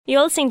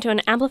You're listening to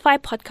an Amplify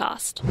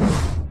podcast.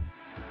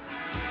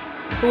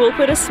 We'll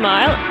put a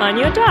smile on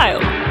your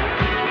dial.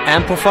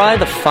 Amplify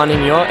the fun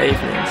in your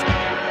evenings.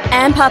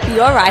 Amp up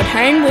your ride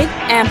home with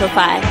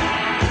Amplify,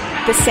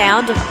 the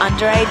sound of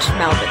underage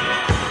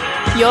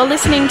Melbourne. You're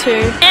listening to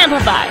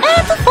Amplify.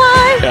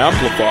 Amplify.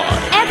 Amplify.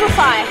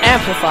 Amplify.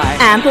 Amplify.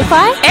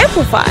 Amplify.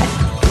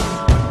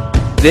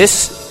 Amplify.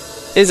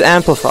 This is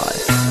Amplify.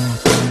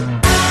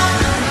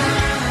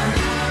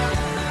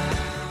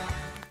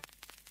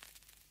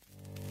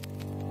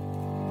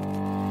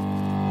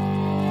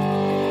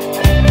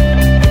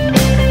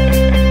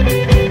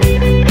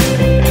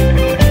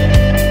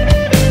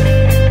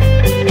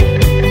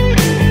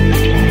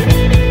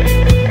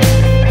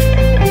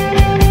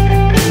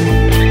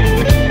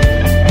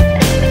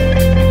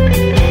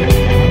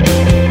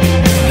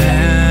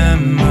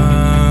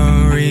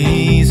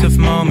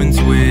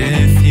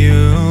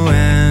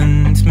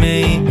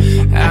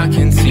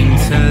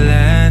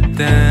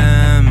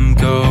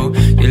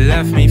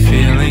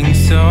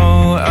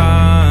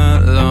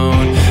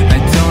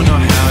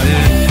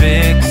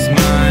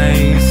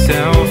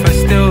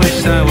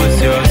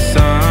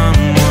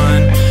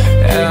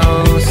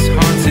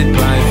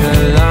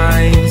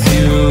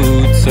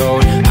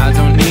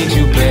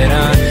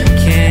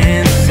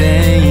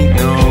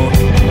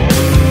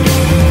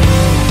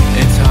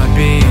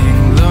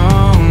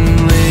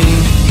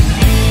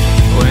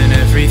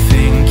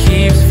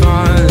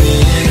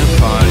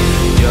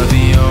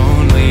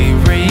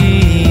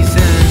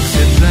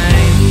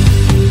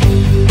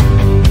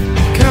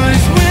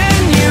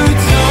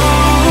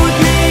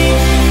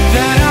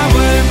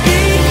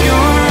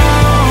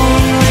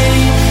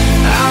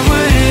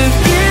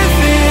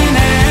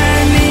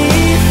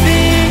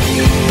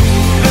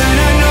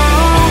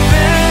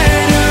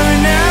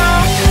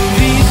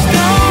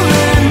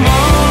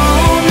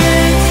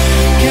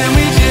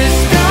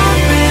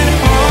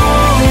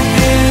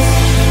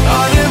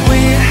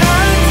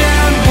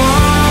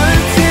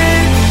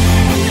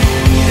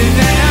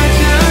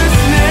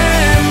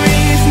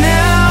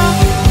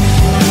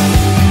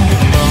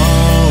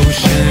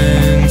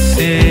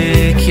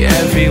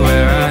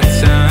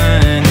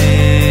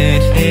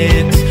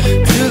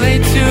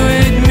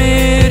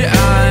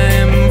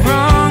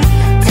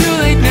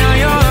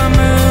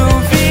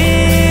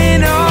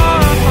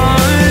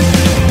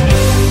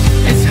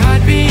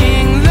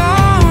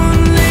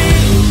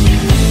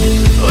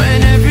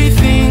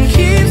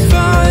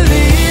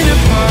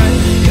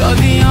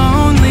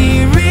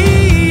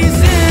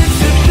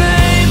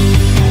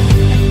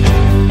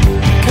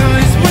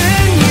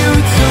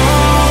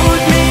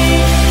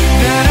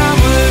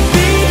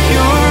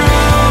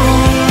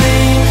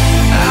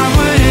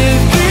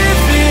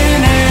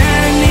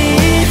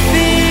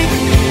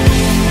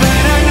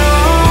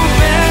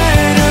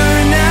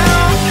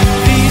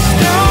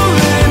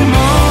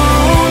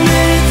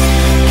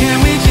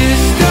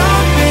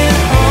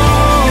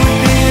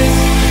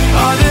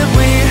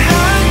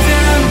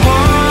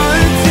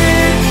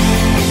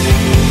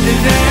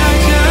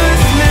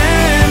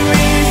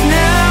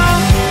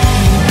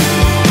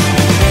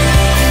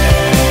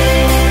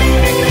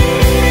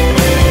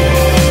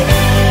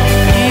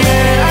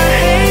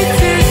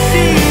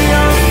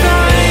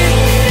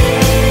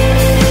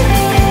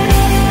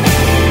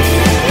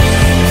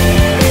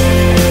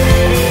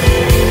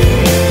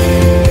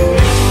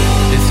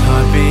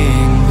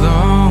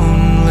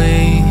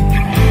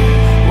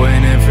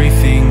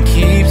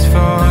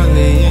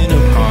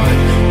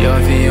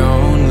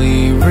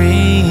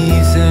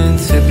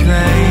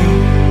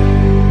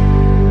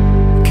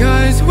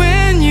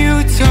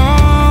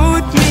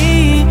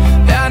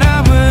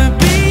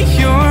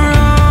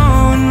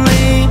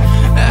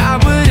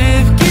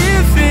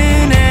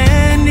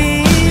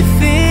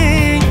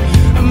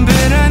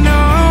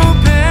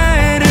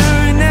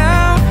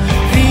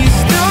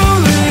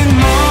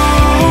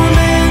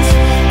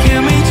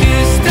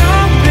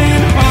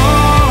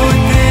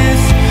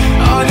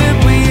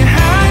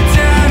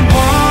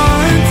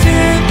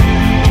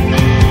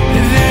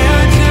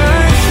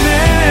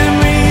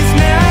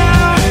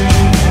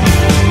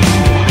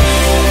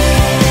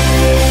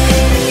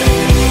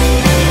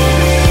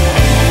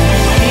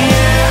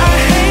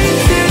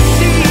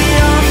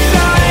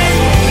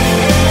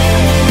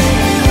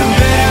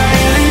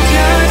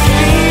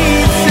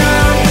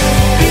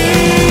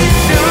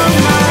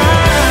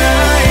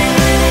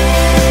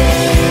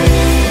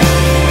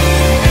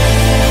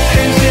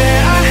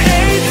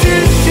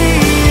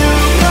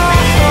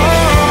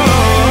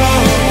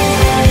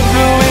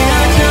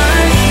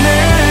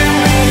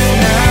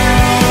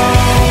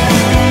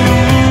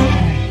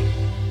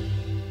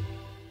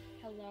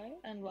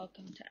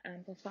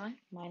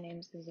 My name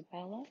is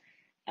Isabella,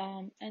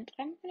 and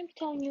I'm going to be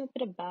telling you a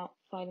bit about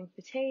fighting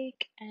fatigue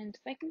and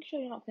making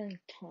sure you're not feeling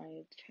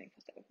tired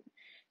 24/7,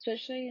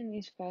 especially in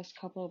these first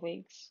couple of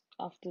weeks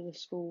after the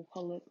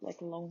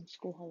long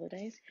school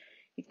holidays.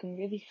 You can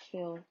really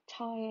feel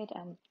tired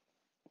and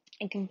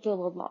it can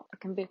feel a lot. It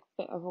can be a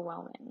bit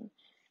overwhelming.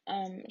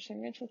 So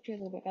I'm going to talk to you a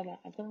little bit about that.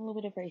 I've done a little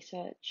bit of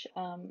research.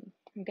 I'm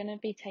going to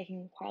be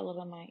taking quite a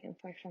lot of my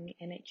info from the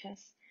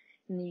NHS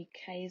in the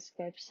UK's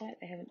website,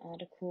 they have an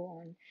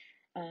article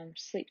on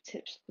sleep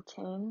tips for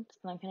teens,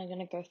 and I'm kind of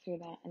going to go through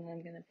that, and then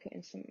I'm going to put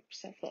in some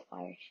stuff that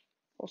I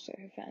also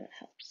have found that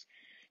helps.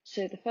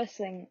 So the first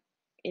thing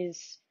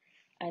is,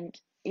 and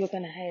you're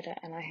going to hate it,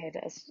 and I hate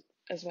it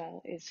as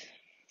well, is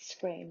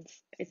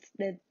screens.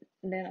 They're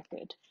not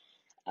good.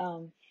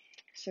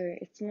 So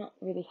it's not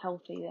really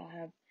healthy to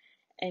have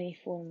any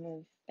form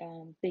of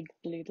big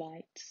blue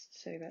lights.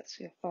 So that's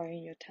your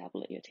phone, your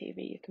tablet, your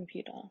TV, your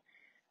computer.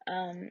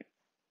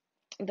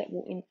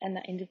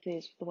 That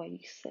interferes with the way you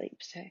sleep.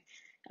 So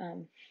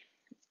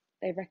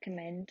they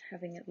recommend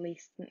having at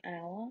least an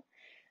hour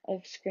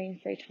of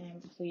screen-free time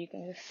before you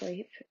go to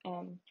sleep.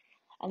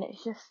 And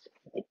it's just,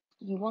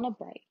 you want a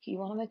break. You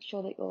want to make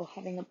sure that you're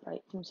having a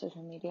break from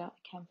social media.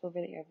 It can feel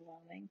really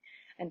overwhelming,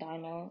 and I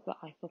know that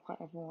I feel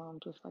quite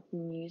overwhelmed with like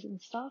news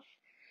and stuff.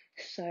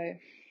 So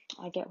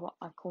I get what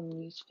I call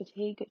news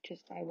fatigue, which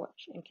is I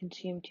watch and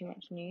consume too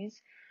much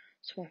news.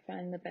 So I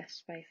find the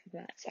best way for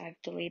that. So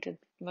I've deleted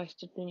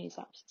most of the news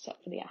apps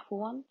except for the Apple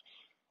one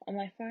on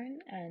my phone,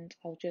 and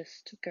I'll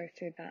just go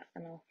through that,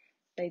 and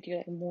they do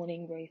like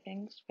morning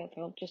briefings where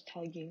they'll just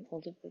tell you all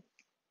of the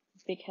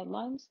big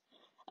headlines,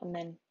 and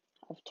then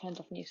I've turned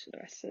off news for the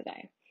rest of the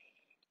day.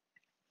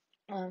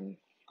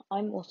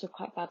 I'm also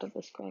quite bad at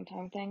the screen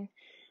time thing.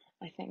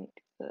 I think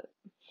that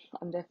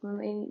I'm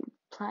definitely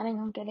planning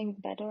on getting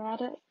better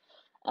at it.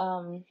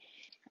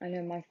 I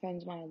know my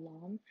phone's my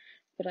alarm,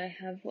 but I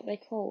have what they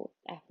call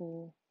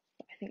Apple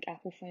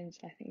phones,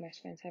 I think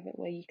most phones have it,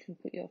 where you can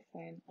put your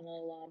phone on an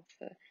alarm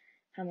for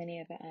how many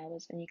ever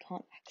hours, and you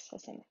can't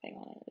access anything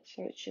on it.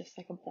 So it's just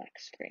like a black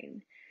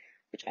screen,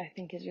 which I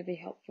think is really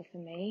helpful for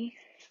me.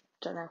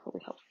 Don't know if it'll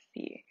be helpful for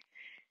you.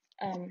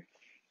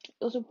 It's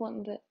also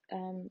important that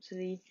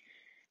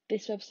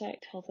this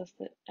website tells us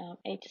that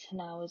 8 to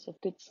 10 hours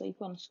of good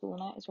sleep on a school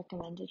night is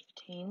recommended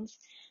for teens.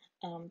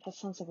 That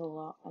sounds like a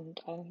lot, and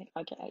I don't think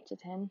I get 8 to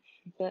 10,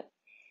 but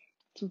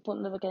it's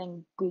important that we're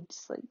getting good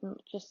sleep,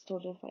 not just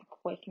sort of like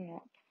waking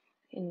up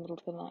in the middle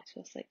of the night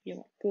to sleep. You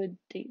want good,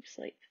 deep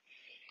sleep.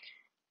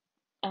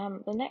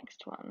 The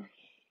next one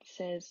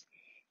says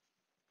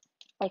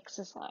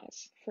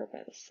exercise for a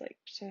better sleep.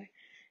 So,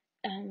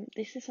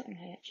 this is something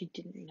I actually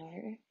didn't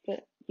know,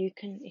 but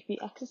if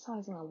you're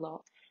exercising a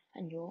lot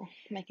and you're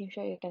making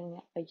sure you're getting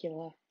that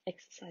regular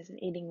exercise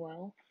and eating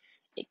well,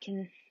 it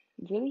can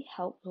really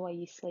help the way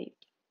you sleep.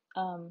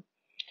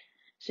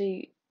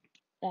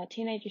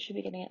 Teenagers should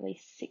be getting at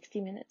least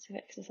 60 minutes of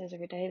exercise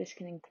every day. This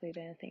can include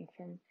anything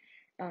from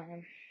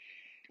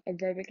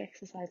aerobic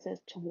exercises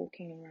to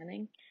walking and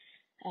running.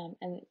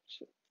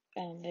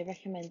 And they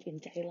recommend in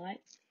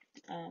daylight.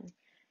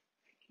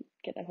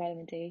 Get that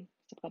vitamin D.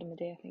 Is it vitamin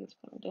D? I think it's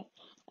vitamin D.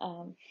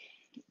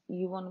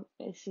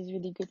 This is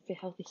really good for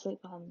healthy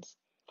sleep patterns.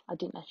 I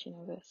didn't actually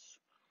know this.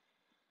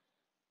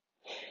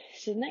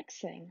 So the next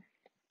thing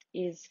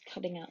is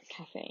cutting out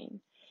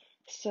caffeine.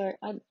 So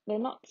they're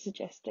not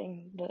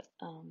suggesting that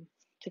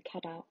to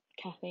cut out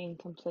caffeine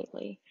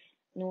completely,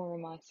 nor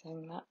am I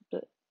saying that,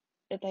 but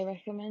they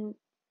recommend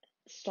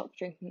stop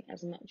drinking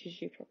as much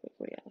as you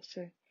probably are.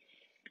 So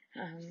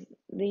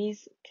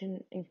these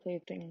can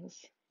include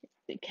things.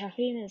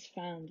 Caffeine is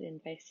found in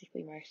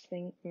basically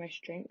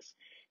most drinks.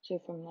 So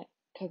from like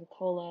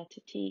Coca-Cola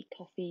to tea,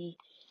 coffee,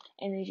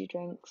 energy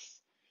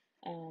drinks.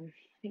 I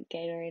think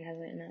Gatorade has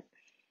it in it.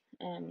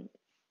 And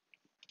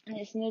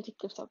it's an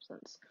addictive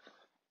substance.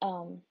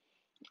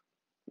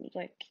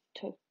 Like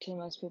talk to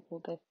most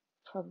people, they're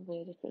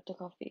probably addicted to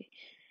coffee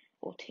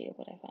or tea or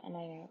whatever. And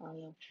I know I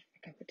love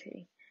a cup of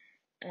tea.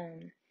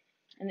 And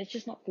it's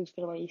just not good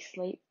for the way you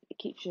sleep. It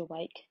keeps you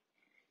awake.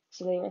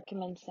 So they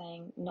recommend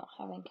saying not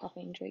having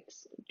caffeine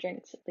drinks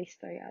at least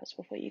 3 hours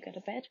before you go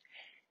to bed.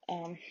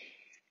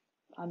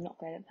 I'm not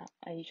great at that.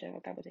 I usually have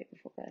a cup of tea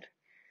before bed,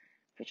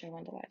 which I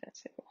wonder why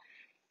that's so.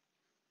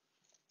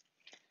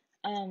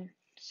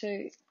 So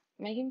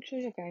making sure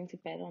you're going to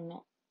bed on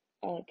not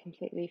a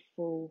completely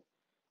full,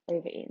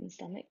 overeaten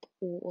stomach,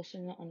 or also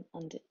not on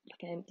under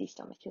like an empty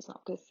stomach is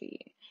not good for you.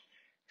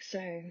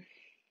 So,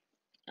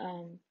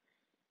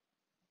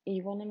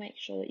 you want to make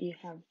sure that you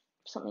have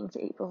something to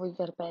eat before you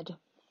go to bed,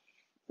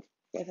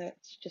 whether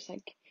it's just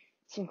like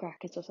some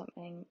crackers or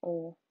something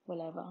or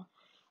whatever.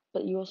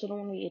 But you also don't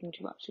want to be eating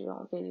too much. You don't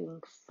want to be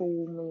eating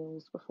full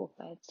meals before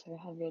bed. So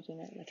have your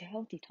dinner at like a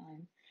healthy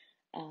time.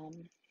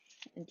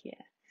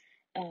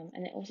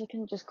 And it also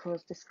can just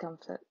cause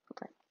discomfort.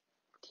 Like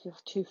if you're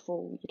too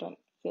full, you don't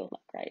feel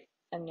that great,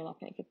 and you're not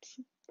going to get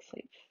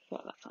sleep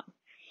throughout that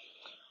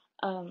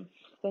time.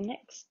 The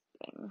next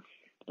thing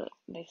that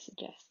they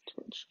suggest,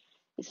 which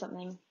is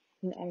something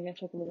that I'm going to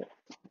talk a little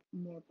bit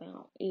more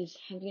about, is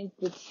having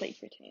a good sleep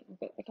routine. I've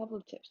got a couple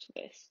of tips for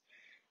this.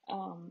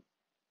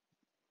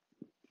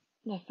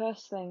 The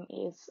first thing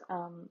is,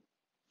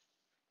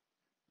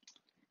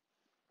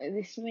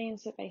 this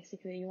means that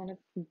basically you want a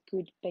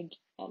good, big,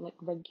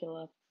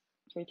 regular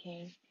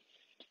routine.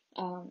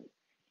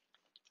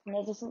 And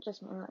that doesn't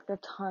just mean like the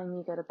time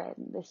you go to bed.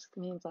 This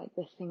means like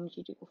the things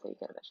you do before you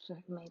go to bed. So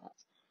for me,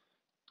 that's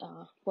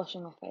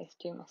washing my face,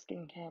 doing my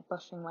skincare,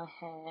 brushing my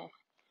hair,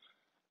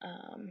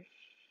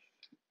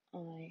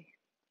 I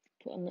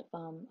put on lip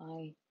balm,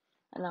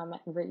 and I'm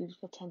read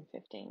for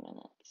 10-15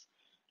 minutes,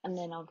 and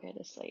then I'll go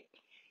to sleep.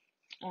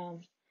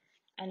 And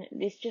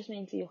this just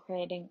means that you're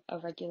creating a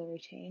regular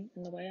routine,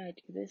 and the way I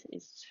do this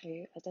is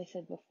to, as I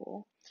said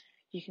before,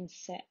 you can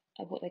set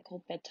what they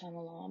call bedtime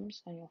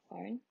alarms on your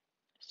phone.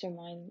 So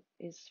mine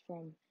is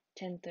from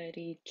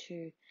 10:30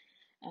 to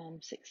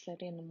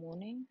 6:30 in the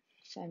morning,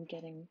 so I'm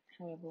getting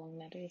however long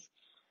that is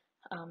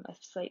of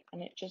sleep,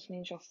 and it just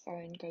means your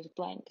phone goes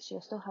blank, so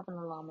you'll still have an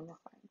alarm on your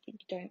phone, but you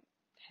don't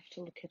have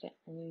to look at it,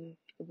 and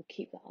it will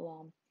keep that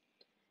alarm.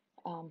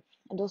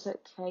 And also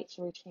it creates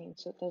a routine,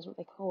 so it does what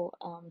they call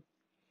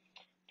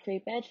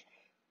pre-bed,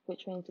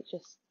 which means it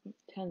just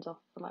turns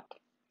off for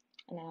like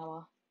an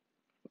hour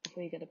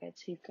before you go to bed,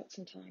 so you've got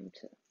some time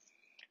to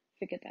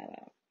figure that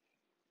out.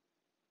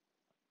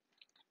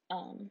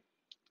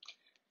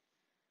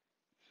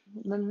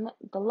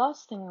 The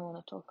last thing I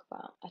want to talk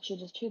about, actually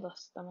there's two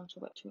last, I want to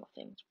talk about two more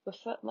things.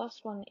 The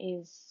last one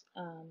is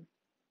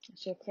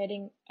so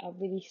creating a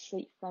really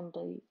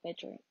sleep-friendly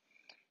bedroom.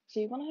 So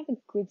you want to have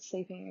a good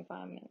sleeping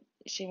environment.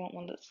 So you want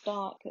one that's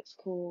dark, that's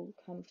cool,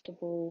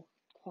 comfortable,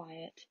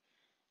 quiet.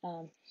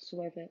 So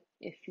whether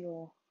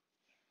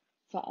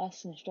for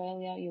us in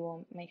Australia, you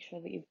want to make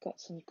sure that you've got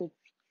some good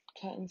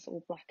curtains that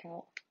will black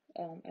out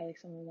early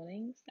summer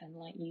mornings and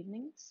late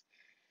evenings.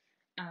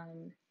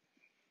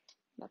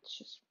 That's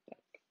just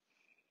like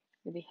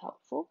really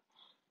helpful.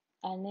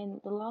 And then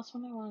the last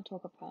one I want to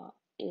talk about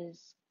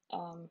is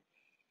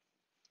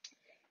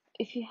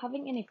if you're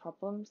having any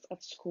problems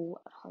at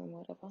school, at home,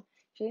 whatever,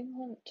 you really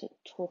want to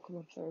talk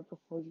them through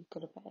before you go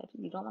to bed.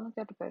 You don't want to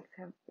go to bed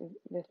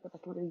with like a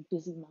really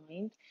busy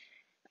mind.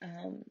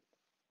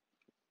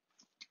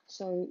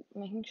 So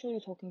making sure you're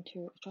talking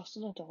to a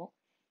trusted adult.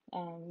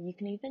 You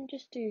can even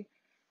just do,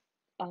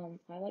 I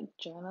like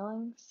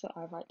journaling, so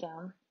I write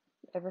down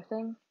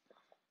everything.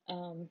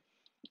 And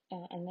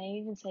they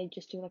even say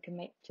just do like a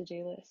make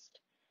to-do list.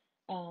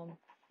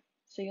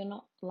 So you're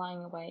not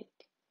lying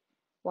awake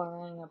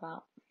worrying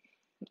about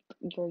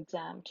your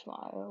exam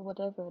tomorrow or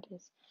whatever it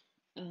is.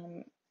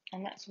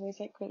 And that's always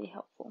like really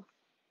helpful.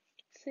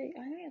 So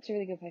I think that's a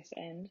really good place to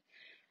end.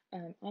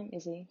 I'm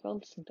Izzy. You're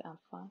listening to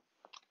Amplify.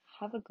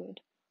 Have a good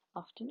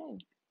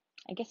afternoon.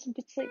 And get some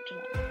good sleep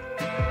tonight.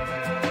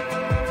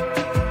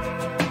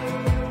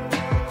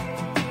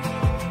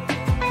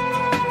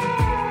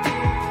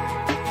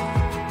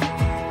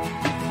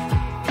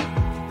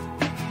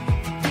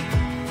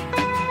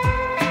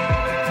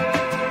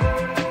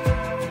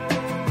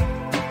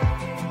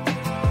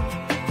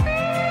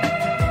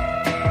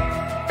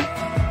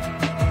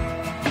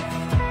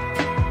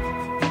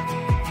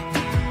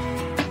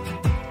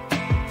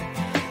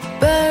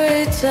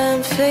 Buried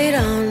 10 feet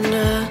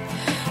under,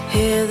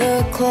 hear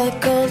the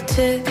clock go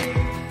tick,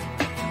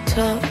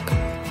 tock,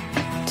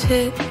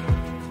 tick.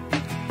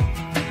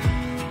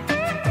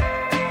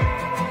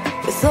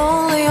 With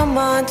only your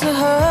mind to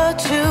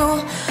hurt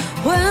you,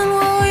 when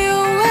will you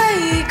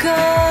wake up?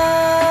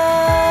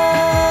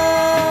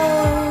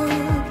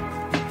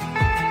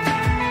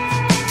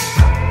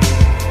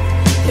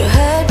 Your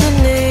head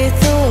beneath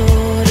the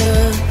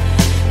water,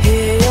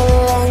 hear your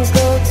lungs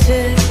go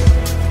tick,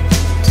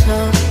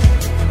 tock,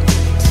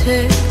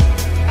 tick.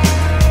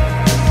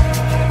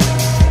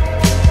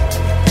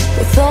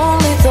 With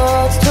only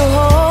thoughts to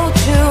hold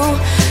you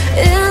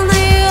in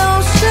the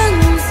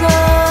ocean's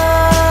arms.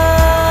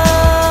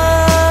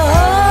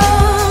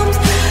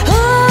 Oh,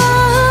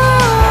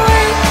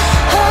 wake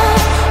up,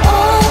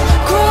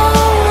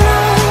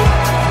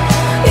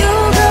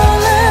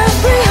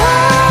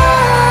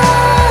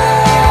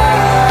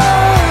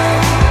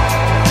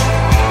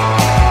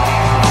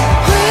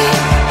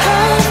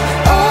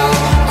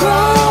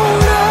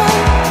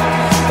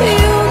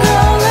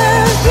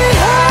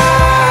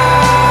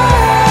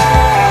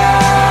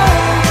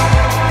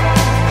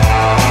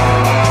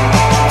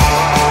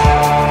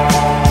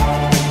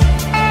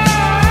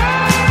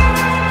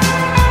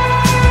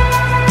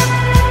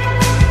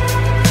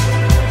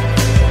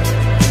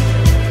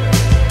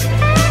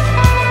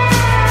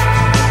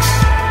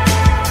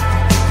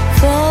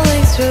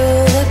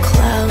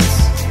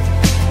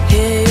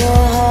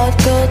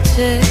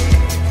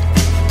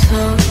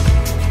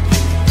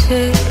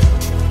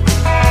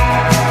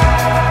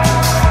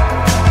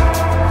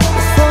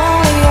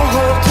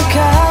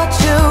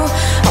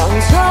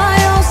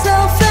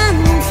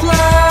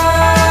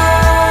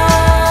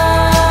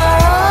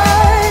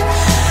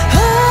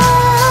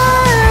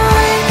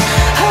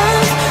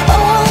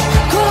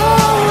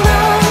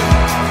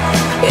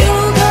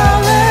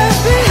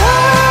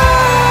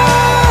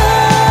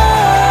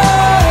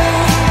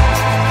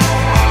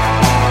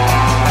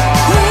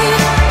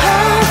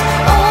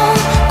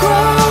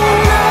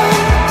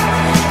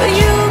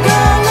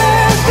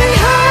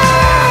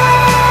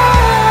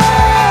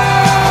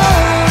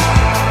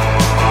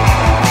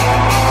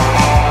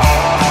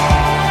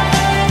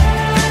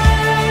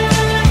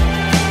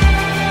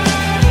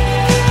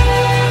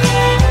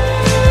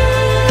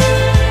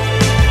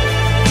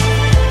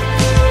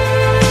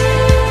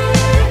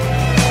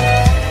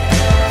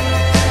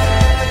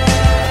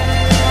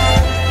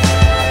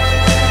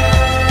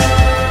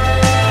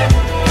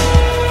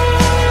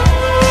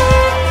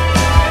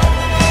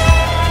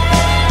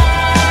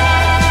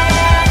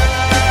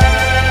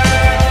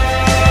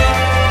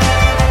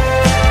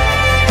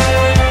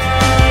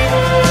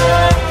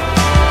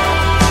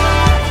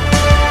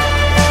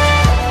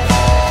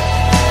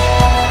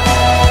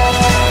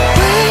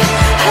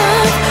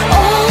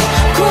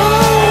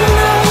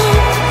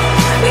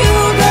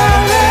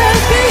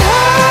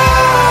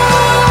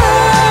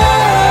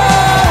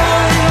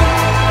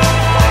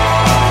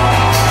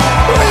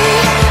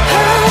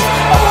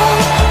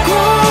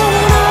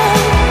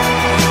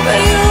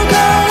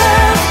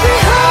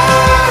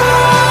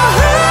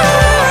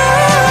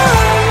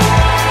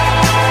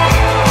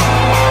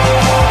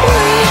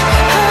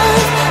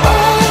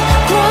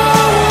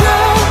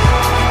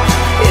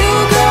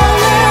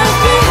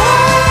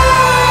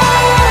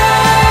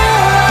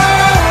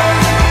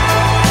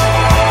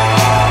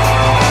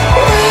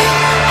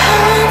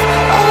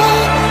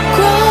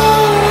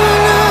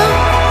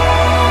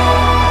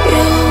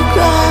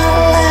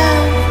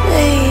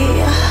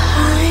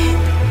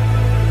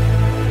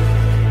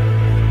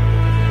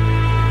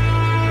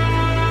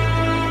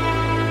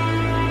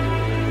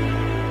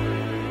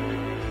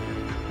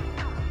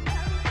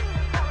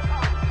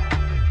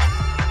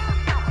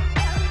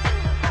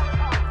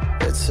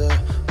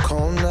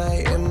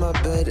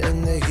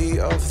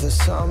 the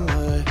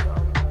summer.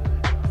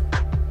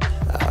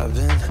 I've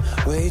been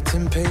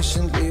waiting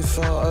patiently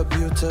for a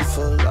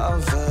beautiful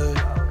lover.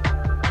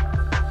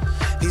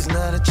 He's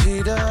not a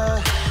cheater,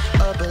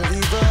 a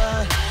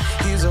believer.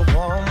 He's a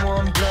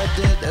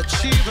warm-blooded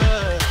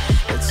achiever.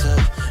 It's a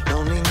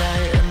lonely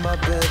night in my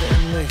bed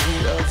in the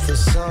heat of the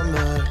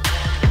summer.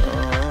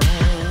 Oh,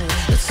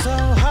 it's so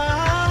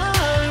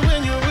hard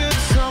when you're with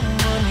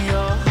someone.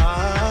 Your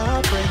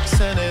heart breaks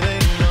and it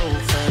ain't no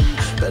fun.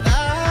 But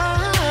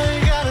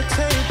I gotta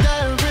take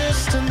that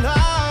risk tonight.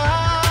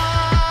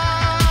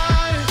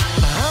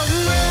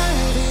 I'm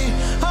ready,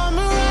 I'm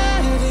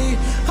ready,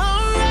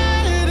 I'm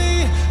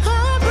ready,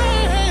 I'm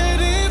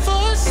ready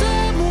for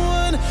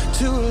someone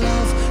to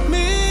love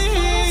me.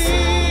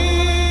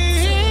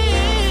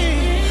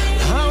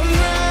 I'm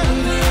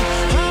ready,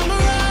 I'm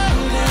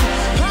ready,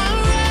 I'm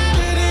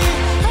ready,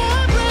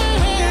 I'm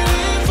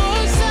ready for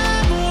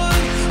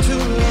someone to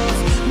love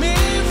me,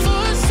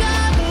 for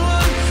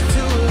someone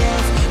to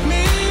love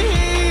me.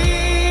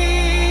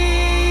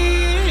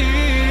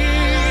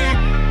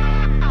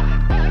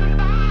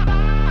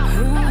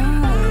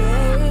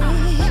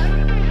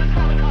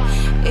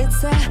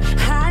 It's a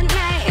hot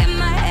night in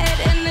my head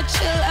in the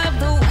chill of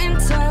the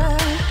winter.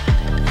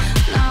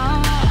 No,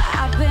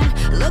 I've been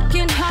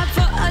looking hard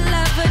for a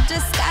lover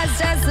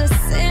disguised as a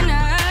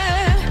sinner.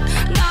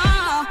 No,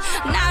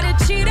 not a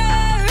cheater, a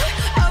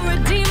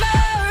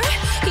redeemer.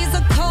 He's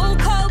a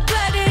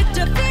cold-blooded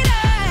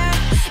defeater.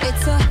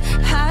 It's a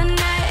hot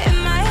night in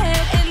my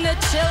head in the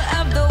chill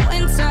of the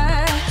winter.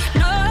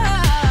 No,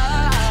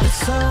 It's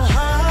so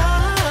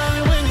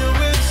hard when you're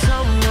with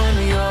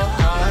someone. Your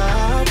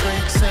heart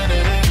breaks and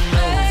it ain't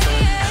no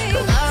fun.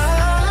 But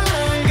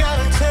I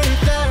gotta take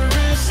that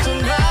risk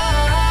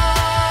tonight.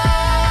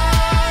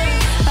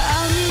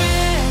 I'm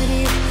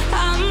ready,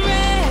 I'm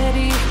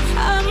ready,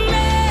 I'm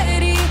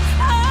ready,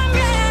 I'm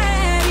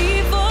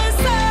ready for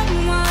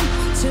someone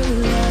to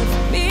love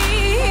me.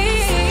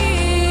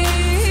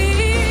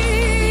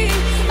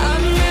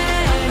 I'm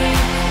ready,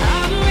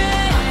 I'm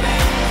ready,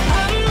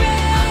 I'm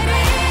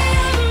ready,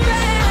 I'm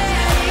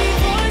ready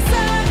for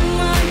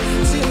someone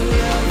to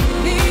love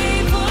me,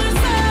 for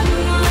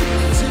someone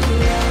to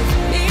love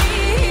me.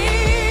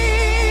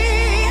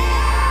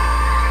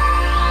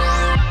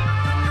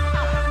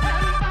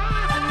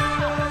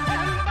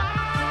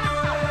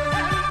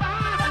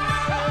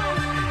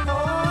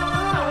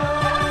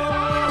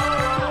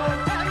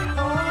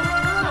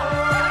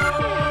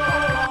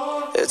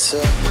 It's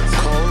a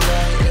cold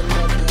night in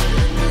my bed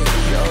in the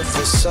heat of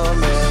the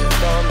summer.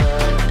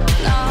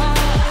 No,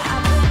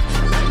 I've been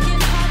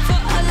looking hard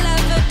for a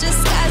lover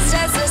disguised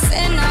as a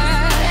sinner.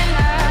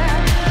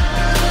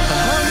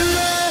 I'm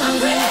ready, I'm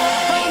ready,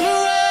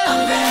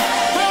 I'm ready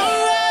for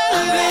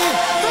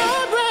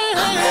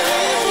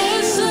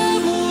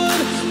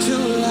someone to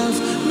love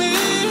me.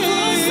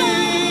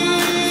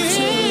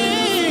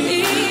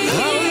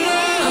 I'm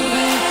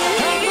ready,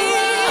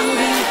 I'm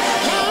ready,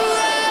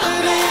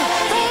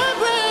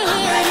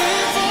 I'm ready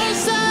for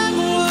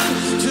someone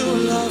to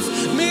love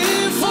me,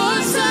 for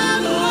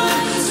someone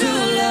to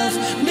love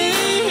me.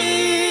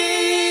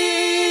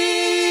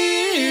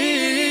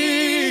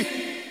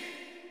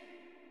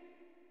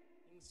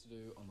 Things to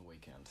do on the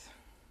weekend.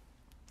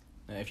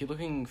 Now, if you're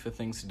looking for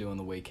things to do on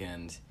the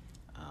weekend,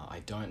 I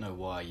don't know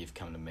why you've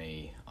come to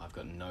me. I've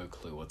got no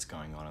clue what's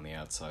going on in the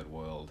outside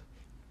world.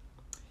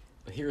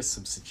 But here are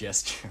some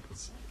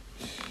suggestions.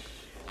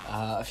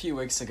 A few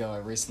weeks ago, I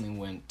recently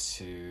went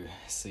to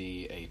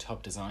see a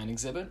top design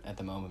exhibit at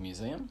the Melbourne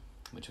Museum,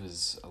 which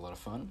was a lot of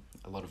fun.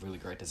 A lot of really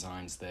great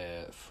designs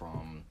there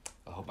from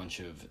a whole bunch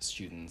of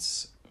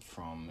students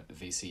from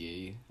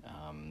VCE,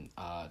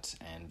 art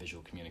and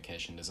visual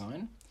communication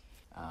design.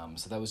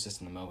 So that was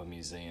just in the Melbourne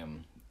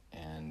Museum,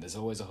 and there's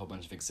always a whole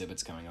bunch of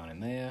exhibits going on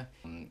in there.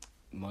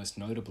 Most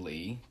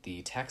notably,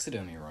 the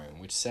taxidermy room,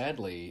 which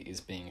sadly is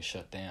being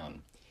shut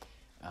down,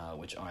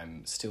 which I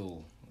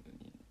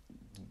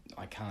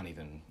can't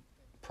even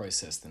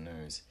process the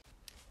news.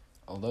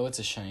 Although it's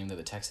a shame that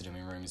the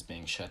taxidermy room is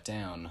being shut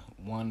down,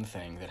 one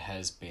thing that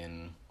has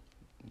been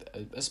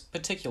a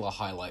particular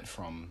highlight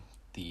from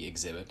the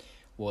exhibit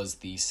was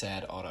the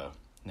sad otter.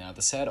 Now,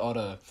 the sad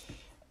otter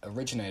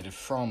originated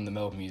from the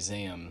Melbourne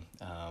Museum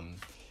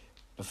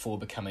before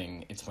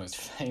becoming its most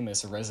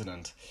famous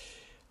resident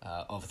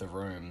of the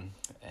room,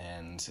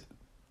 and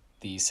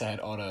the sad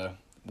otter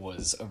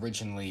was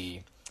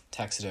originally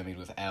taxidermied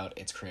without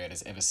its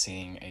creators ever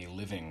seeing a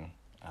living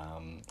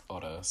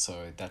otter,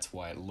 so that's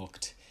why it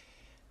looked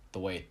the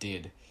way it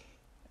did.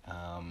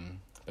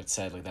 But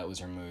sadly that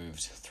was removed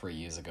 3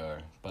 years ago,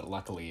 but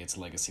luckily its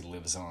legacy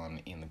lives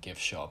on in the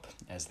gift shop,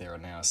 as there are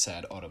now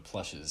sad otter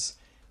plushes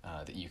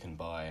that you can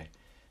buy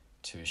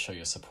to show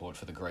your support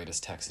for the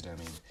greatest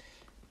taxidermied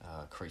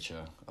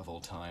creature of all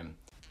time.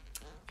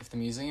 If the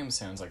museum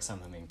sounds like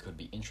something that could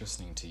be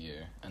interesting to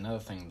you, another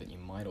thing that you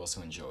might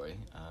also enjoy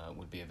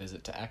would be a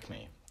visit to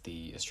ACMI,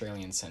 the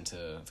Australian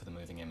Centre for the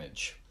Moving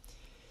Image.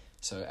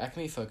 So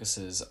ACMI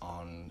focuses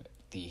on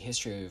the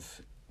history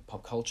of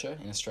pop culture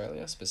in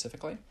Australia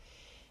specifically,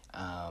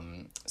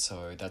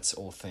 So that's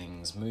all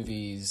things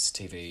movies,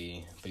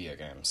 TV, video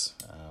games.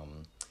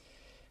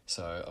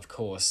 So, of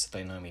course,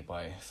 they know me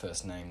by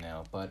first name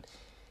now, but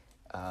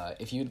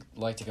if you'd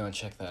like to go and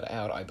check that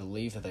out, I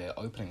believe that they're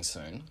opening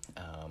soon,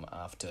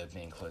 after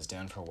being closed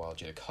down for a while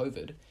due to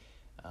COVID,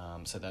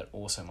 so that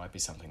also might be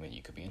something that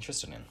you could be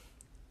interested in.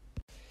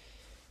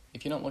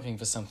 If you're not looking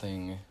for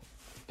something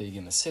big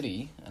in the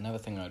city, another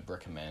thing I'd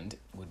recommend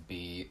would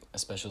be a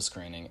special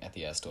screening at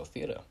the Astor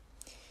Theatre.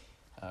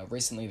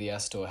 Recently, the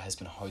Astor has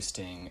been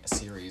hosting a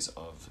series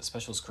of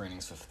special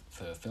screenings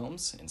for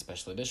films in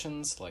special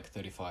editions, like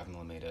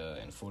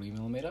 35mm and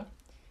 40mm,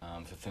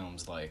 for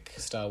films like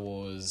Star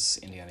Wars,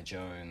 Indiana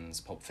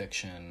Jones, Pulp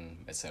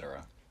Fiction,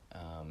 etc.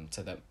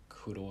 So that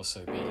could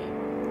also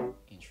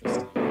be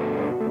interesting.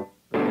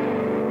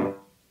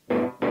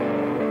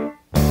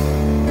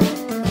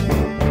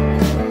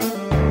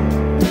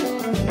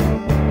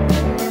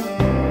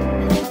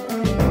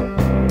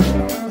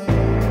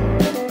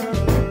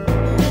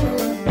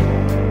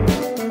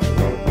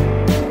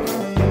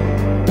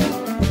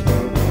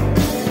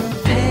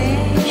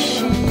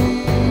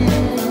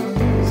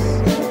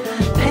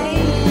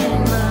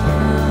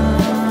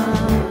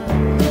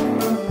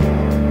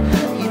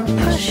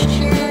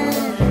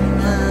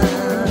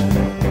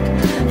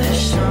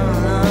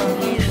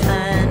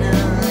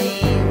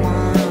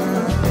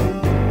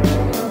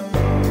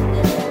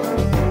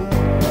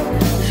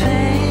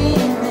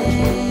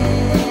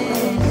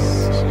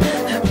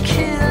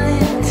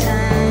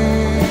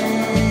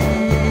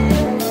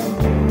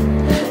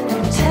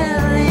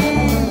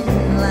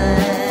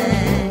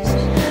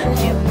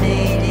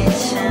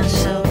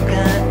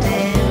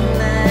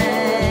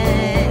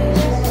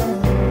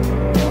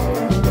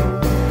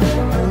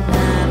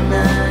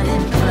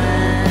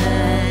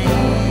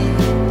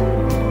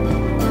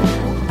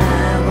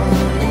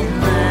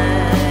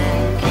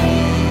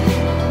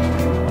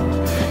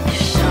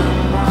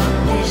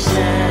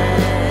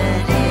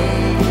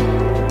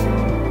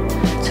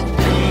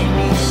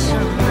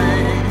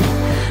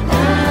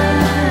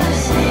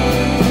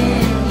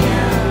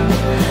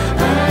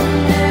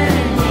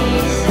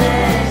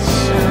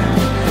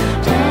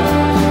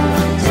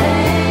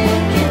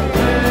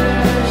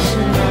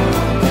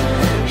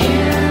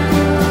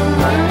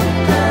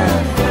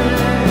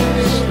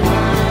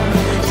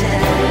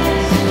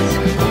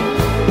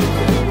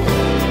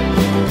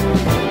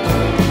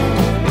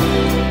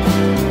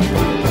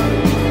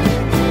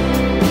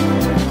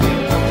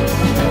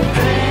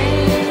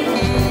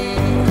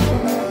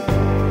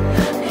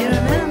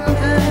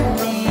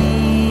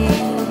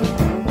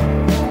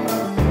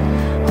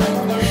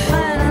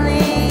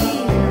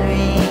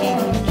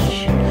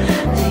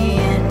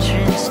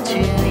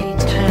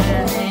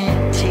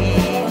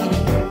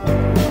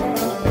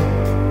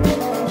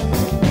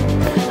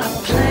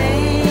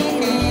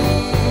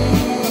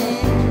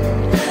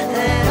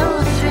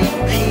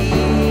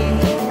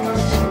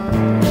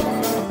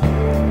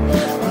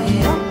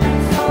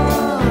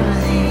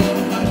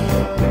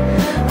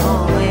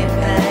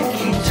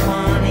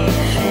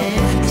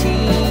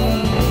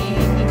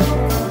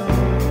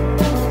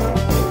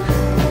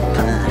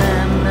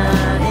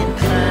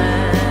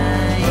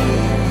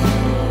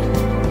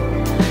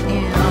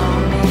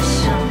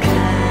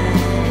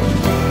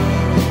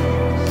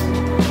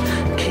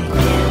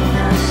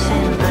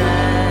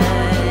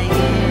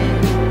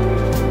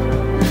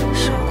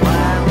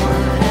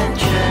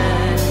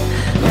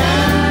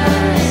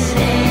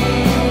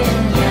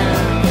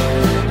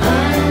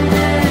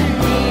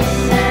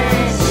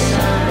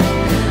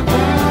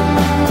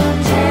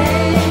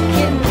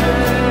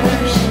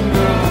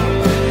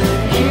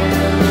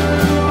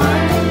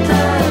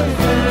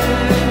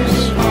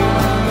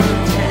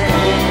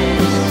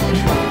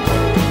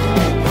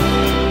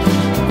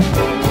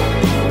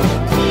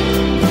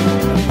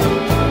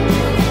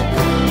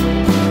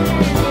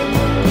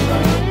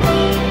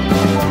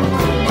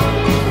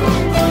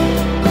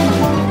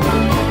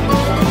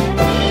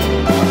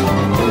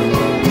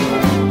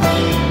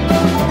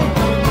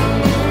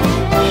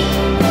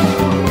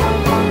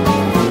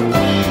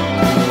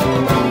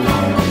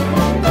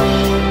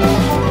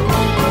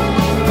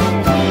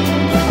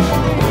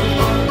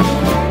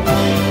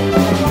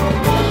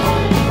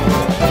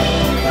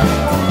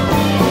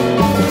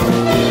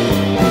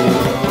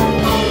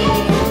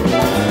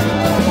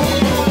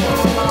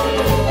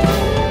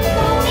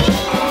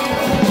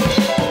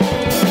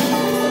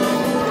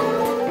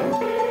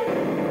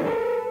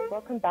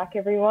 back,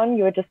 everyone.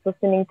 You were just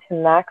listening to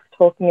Max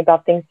talking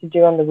about things to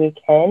do on the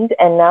weekend,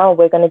 and now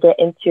we're going to get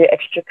into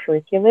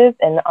extracurriculars,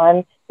 and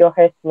I'm your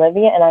host,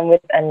 Levy, and I'm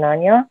with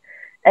Ananya,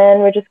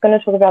 and we're just going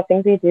to talk about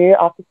things we do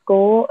after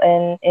school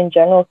and, in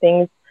general,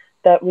 things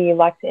that we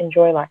like to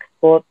enjoy, like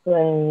sports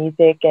and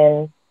music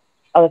and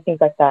other things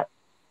like that.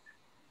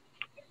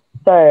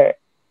 So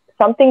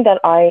something that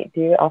I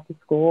do after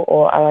school,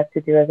 or I like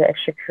to do as an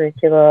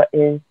extracurricular,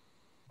 is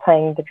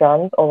playing the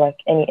drums or like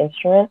any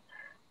instrument.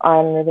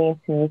 I'm really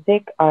into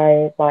music.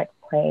 I like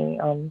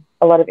playing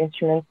a lot of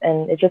instruments,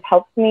 and it just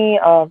helps me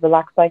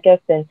relax, I guess.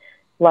 And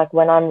like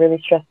when I'm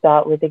really stressed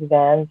out with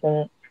exams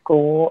and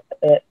school,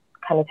 it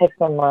kind of takes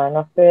my mind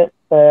off it.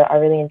 So I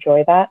really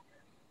enjoy that.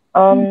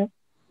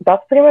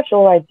 That's pretty much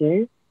all I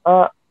do.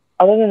 Other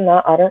than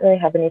that, I don't really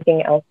have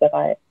anything else that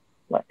I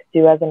like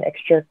do as an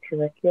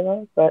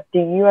extracurricular. But do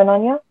you,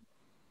 Ananya?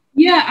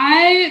 Yeah,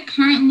 I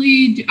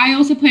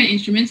also play an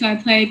instrument, so I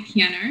play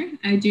piano.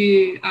 I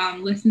do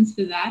lessons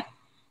for that,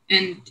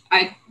 and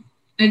I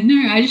don't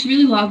know, I just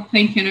really love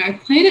playing piano.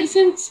 I've played it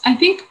since, I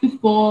think,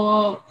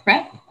 before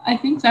prep,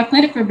 so I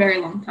played it for a very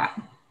long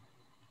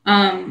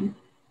time.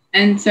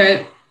 And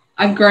so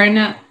I've grown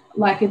up,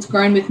 like it's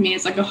grown with me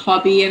as like a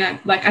hobby, and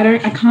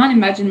I can't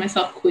imagine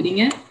myself quitting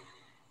it.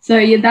 So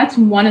yeah, that's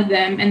one of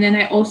them. And then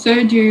I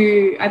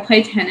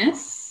play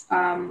tennis,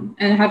 and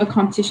I have a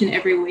competition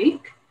every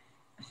week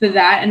for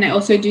that, and I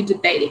also do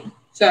debating.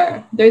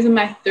 So those are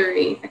my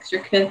 3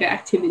 extracurricular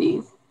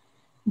activities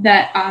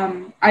that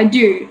I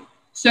do.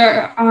 So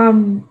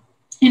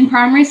in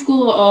primary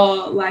school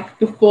or like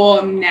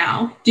before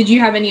now, did you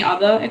have any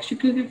other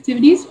extracurricular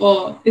activities,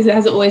 or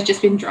has it always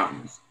just been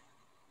drums?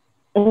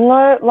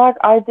 No, like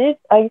I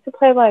used to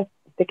play like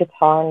the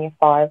guitar in year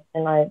 5,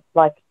 and I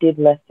like did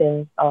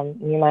lessons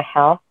near my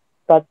house,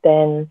 but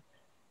then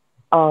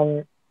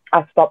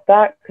I stopped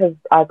that because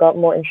I got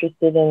more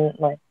interested in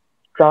like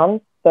drums.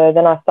 So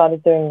then I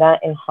started doing that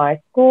in high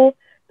school,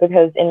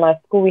 because in my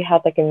school we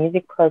had like a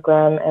music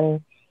program,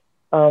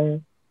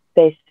 and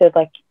they said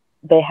like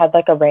they had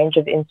like a range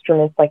of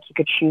instruments like you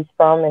could choose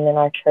from, and then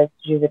I chose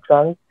to do the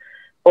drums,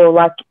 or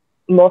like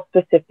more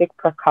specific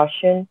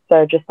percussion.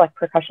 So just like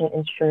percussion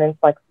instruments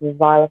like the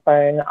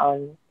xylophone,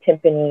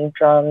 timpani,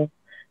 drums,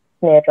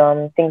 snare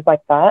drum, things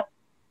like that.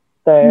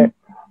 So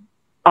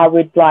I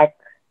would like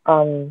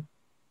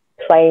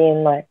play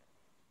in like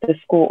the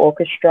school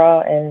orchestra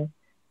and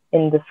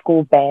in the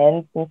school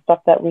bands and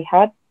stuff that we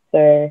had.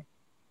 So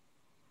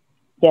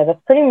yeah,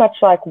 that's pretty much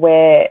like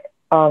where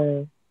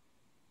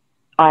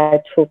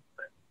I took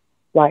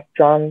like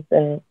drums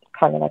and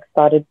kind of like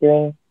started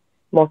doing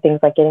more things,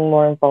 like getting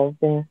more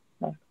involved in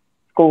like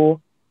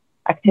school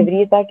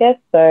activities, I guess.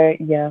 So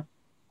yeah.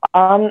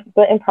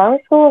 But in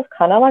primary school it was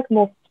kind of like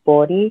more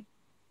sporty.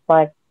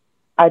 Like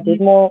I did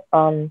more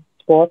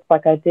sports.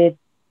 Like I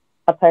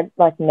played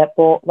like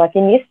netball. Like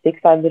in year 6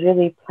 I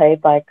literally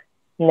played like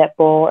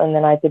netball, and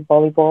then I did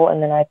volleyball,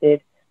 and then I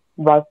did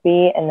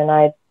rugby, and then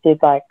I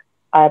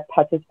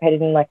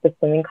participated in like the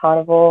swimming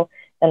carnival,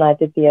 and I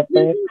did the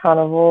athletics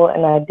carnival,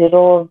 and I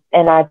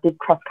did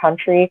cross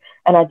country,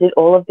 and I did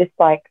all of this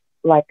like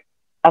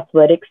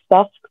athletic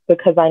stuff,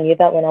 because I knew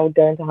that when I would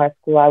go into high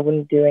school I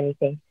wouldn't do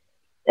anything,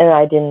 and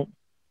I didn't.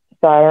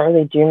 So I don't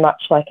really do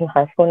much like in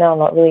high school now. I'm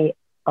not really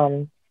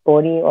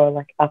sporty or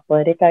like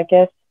athletic, I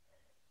guess.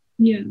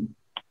 Yeah,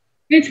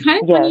 it's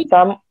kind of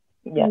funny.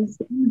 Yeah.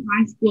 In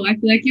high school, I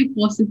feel like you're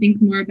forced to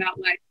think more about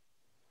like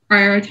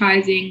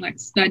prioritizing like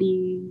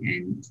studying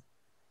and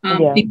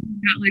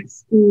thinking about like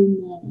school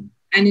more.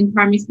 And in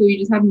primary school, you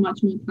just have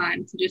much more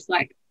time to just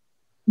like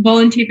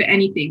volunteer for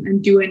anything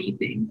and do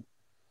anything.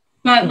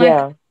 But like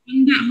on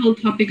that whole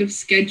topic of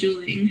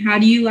scheduling, how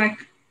do you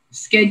like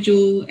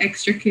schedule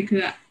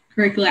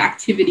extracurricular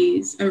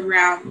activities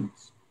around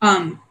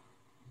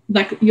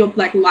like your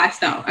like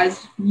lifestyle,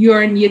 as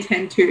you're in year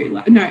 10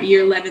 too,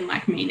 year 11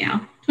 like me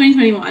now,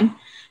 2021.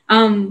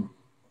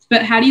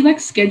 But how do you like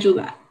schedule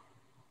that?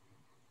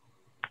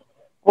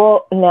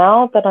 Well,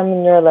 now that I'm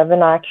in year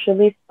 11, I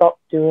actually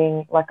stopped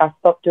doing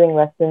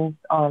lessons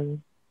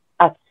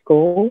at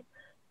school,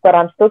 but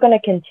I'm still going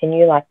to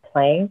continue like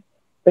playing,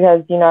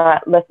 because, you know,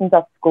 lessons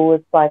at school,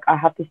 it's like I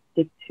have to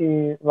stick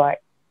to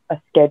like a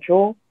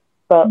schedule.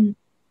 But,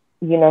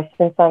 you know,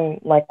 since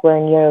we're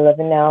in year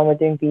 11 now and we're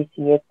doing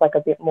BCE, it's like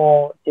a bit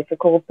more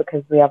difficult,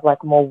 because we have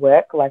like more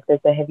work, like there's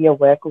a heavier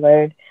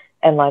workload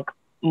and like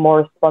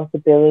more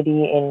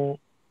responsibility in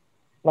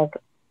like,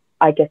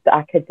 I guess, the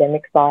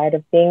academic side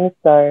of things.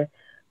 So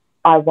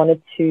I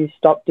wanted to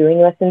stop doing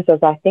lessons,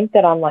 as I think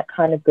that I'm like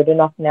kind of good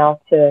enough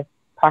now to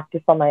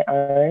practice on my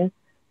own.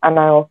 And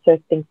I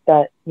also think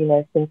that, you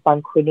know, since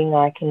I'm quitting,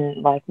 I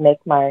can like make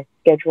my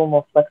schedule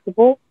more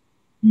flexible.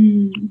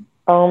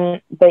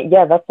 But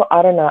yeah, that's what,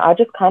 I don't know. I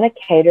just kind of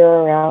cater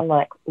around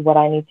like what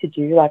I need to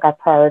do. Like I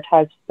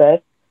prioritize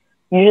first.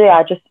 Usually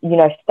I just, you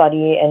know,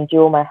 study and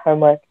do all my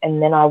homework,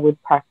 and then I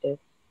would practice,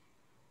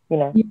 you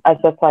know, as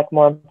that's like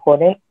more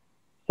important.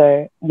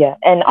 So yeah,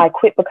 and I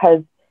quit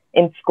because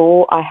in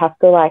school I have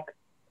to like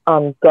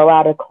go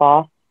out of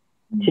class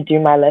to do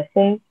my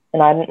lessons,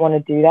 and I didn't want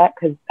to do that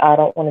because I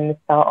don't want to miss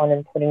out on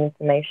important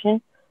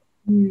information.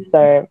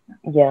 So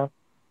yeah.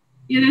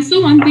 Yeah, that's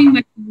the one thing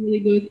that's really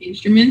good with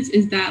instruments,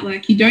 is that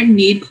like you don't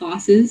need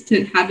classes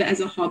to have it as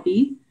a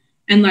hobby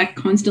and like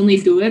constantly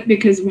do it,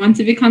 because once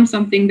it becomes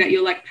something that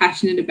you're like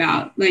passionate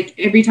about, like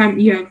every time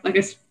you have like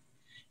a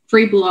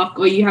free block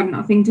or you have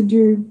nothing to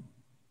do,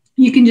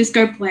 you can just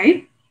go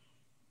play.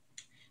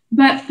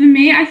 But for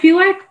me, I feel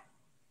like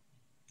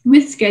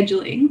with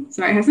scheduling,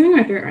 sorry, I have something in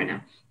my throat right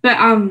now, but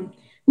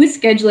with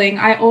scheduling,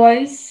 I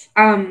always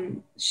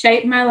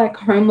shape my like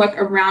homework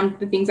around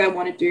the things I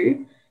want to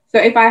do. So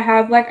if I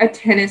have like a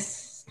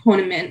tennis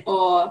tournament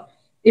or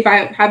if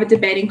I have a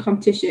debating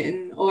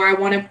competition or I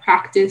want to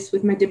practice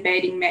with my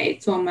debating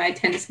mates or my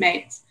tennis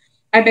mates,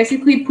 I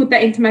basically put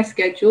that into my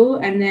schedule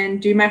and then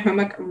do my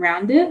homework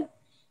around it,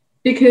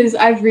 because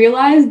I've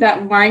realized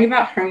that worrying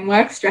about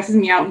homework stresses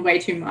me out way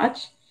too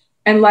much.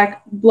 And like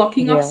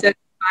blocking off certain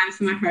times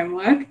for my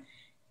homework,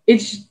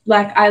 it's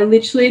like I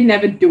literally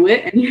never do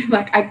it, and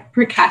like I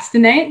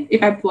procrastinate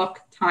if I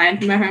block time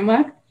for my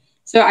homework.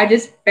 So I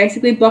just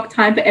basically block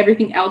time for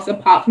everything else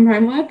apart from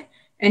homework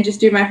and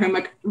just do my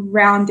homework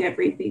around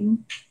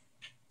everything.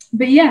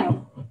 But yeah.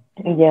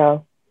 Yeah.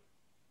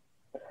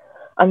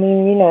 I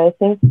mean, you know,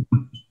 since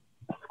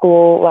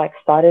school like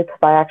started, because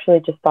I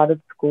actually just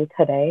started school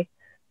today,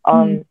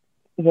 you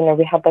know,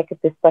 we had like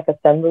this like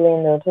assembly,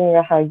 and they were talking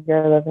about how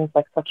year 11 is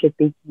like such a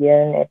big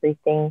year and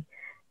everything.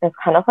 And it's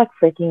kind of like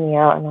freaking me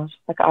out, and I was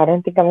just like, I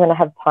don't think I'm gonna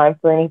have time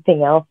for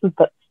anything else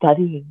but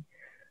studying.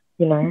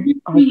 You know,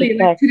 I was just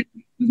like, today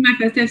was my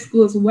first day of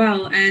school as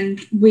well, and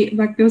we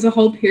like there was a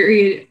whole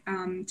period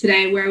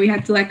today where we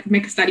had to like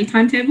make a study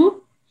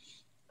timetable,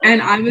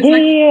 and I was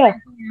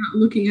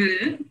looking at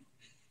it.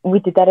 We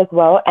did that as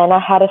well, and I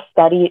had a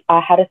study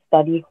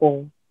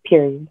hall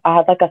period. I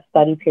had like a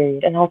study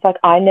period, and I was like,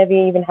 I never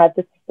even had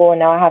this before,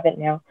 now I have it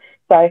now.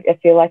 So I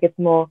feel like it's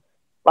more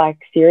like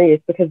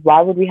serious, because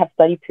why would we have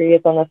study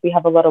periods unless we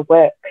have a lot of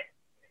work?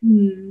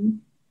 Oh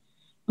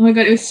my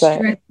god, it was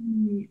stressing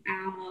me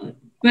out.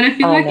 But I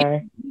feel like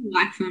if you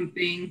like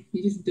something,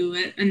 you just do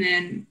it and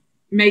then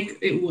make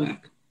it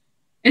work.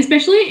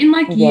 Especially in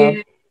like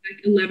year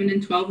like 11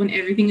 and 12, when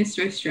everything is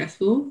so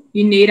stressful,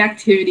 you need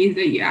activities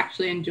that you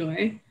actually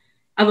enjoy.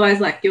 Otherwise,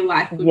 like your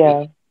life would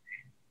be,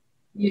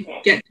 you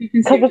get too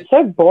consumed. Because it's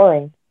so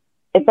boring.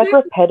 It's like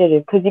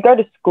repetitive, because you go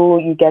to school,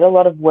 you get a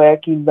lot of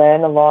work, you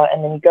learn a lot,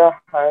 and then you go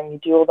home, you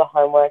do all the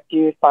homework,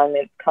 do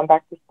assignments, come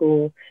back to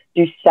school,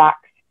 do SACs,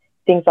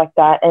 things like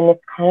that. And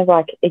it's kind of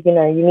like, you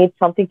know, you need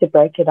something to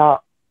break it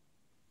up.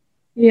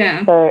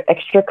 Yeah. So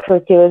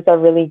extracurriculars are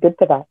really good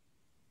for that.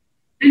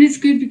 And it's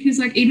good because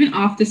like even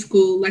after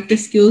school, like the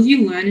skills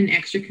you learn in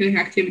extracurricular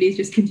activities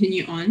just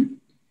continue on.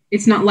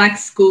 It's not like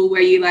school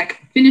where you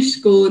like finish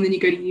school and then you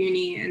go to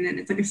uni and then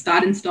it's like a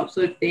start and stop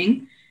sort of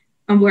thing.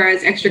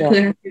 Whereas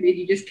extracurricular activities,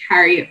 you just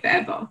carry it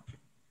forever.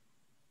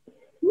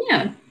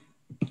 Yeah.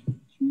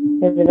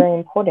 It's very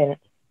important.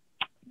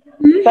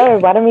 So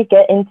why don't we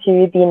get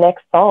into the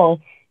next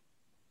song?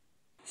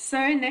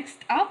 So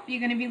next up, you're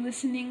going to be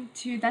listening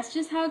to That's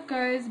Just How It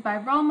Goes by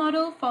Role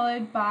Model,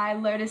 followed by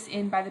Lotus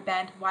In by the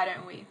band Why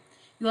Don't We.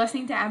 You're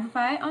listening to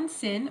Amplify on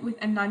Sin with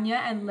Ananya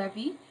and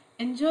Levy.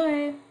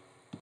 Enjoy!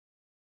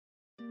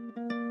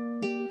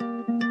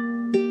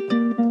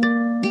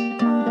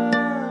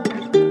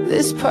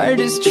 This part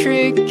is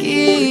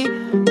tricky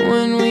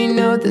when we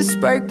know the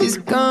spark is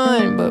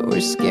gone, but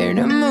we're scared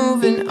of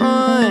moving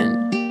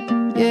on.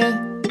 Yeah,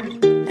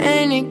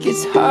 and it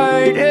gets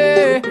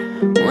harder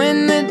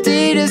when the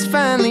deed is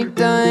finally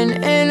done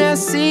and I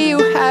see you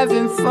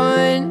having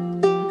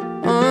fun.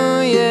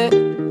 Oh yeah,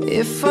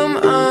 if I'm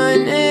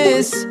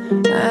honest,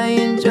 I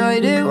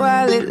enjoyed it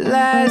while it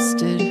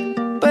lasted,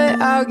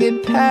 but I'll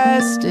get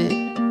past it.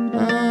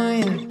 Oh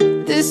yeah,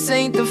 this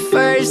ain't the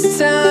first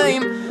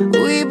time.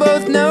 We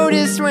both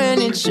notice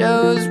when it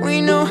shows.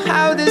 We know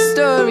how the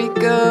story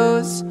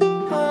goes.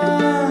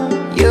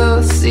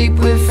 You'll sleep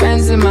with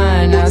friends of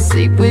mine, I'll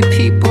sleep with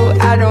people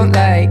I don't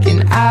like,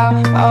 and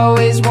I'll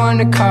always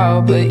wanna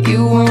call, but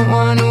you won't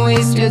wanna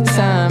waste your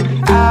time.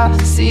 I'll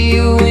see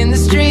you in the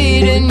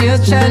street and you'll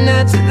try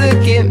not to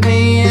look at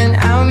me, and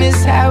I'll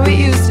miss how it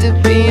used to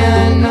be.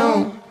 I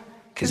know,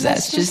 'cause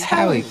that's just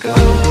how it goes.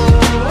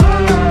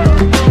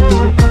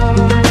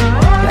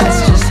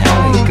 That's just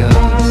how it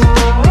goes.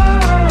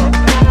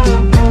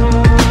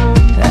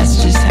 That's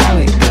just how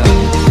it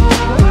goes.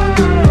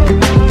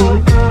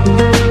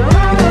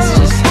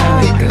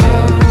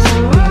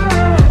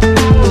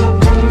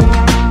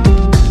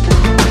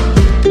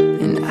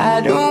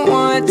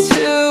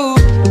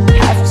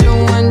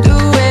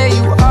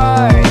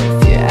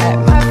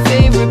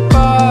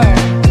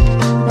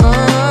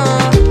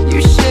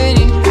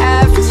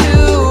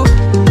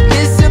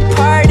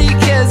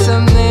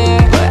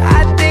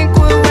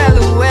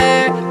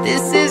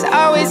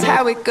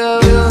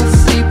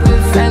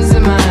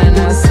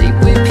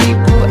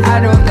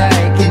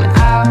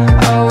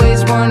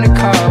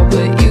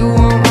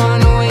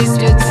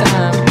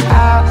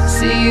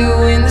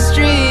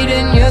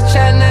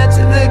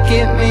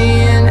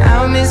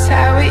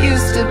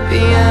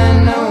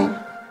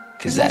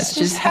 That's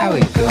just how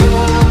it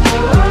goes.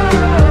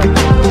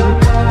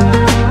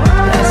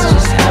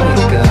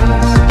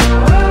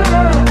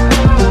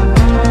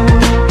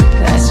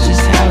 That's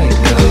just how it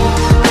goes.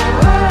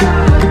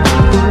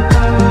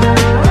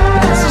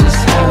 That's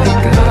just how it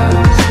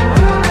goes.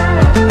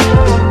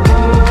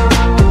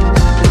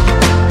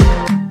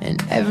 And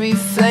every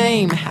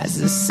flame has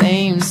the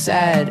same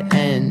sad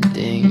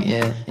ending,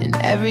 yeah. And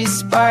every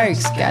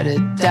spark's gotta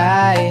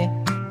die,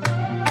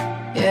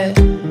 yeah.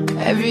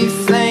 Every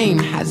flame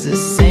has the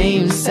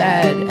same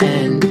sad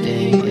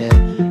ending, yeah.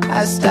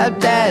 I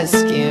stopped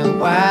asking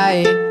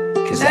why,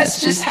 'cause That's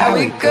just how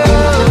it goes.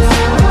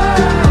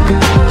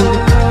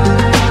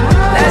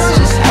 That's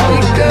just how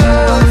it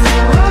goes.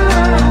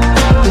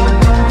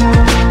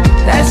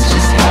 That's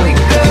just how it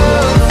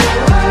goes.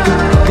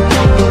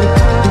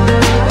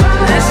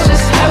 That's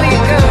just how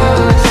it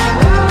goes.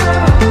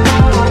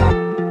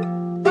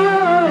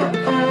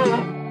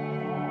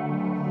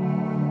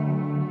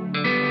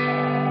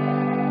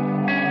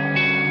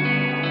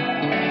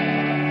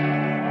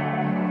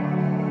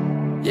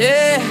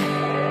 Yeah,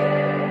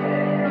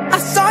 I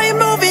saw you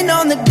moving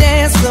on the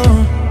dance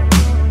floor.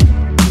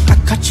 I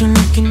caught you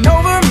looking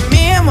over at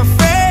me and my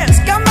friends.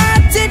 Got my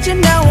attention,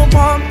 now I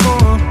want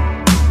more.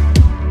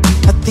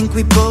 I think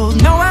we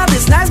both know how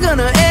this night's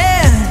gonna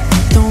end.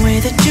 The way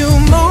that you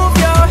move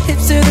your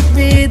hips to the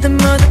rhythm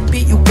of the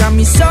beat, you got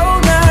me so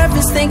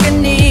nervous, think I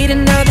need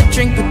another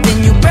drink. But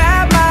then you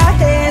grab my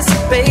hand, so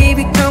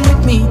baby, come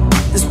with me.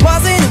 This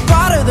wasn't a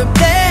part of the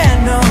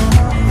plan, no.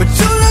 But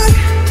you look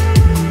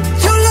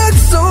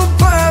so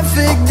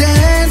perfect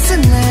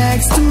dancing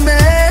next to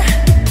me.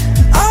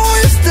 I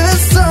wish the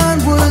sun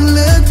would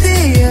look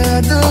the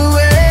other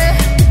way.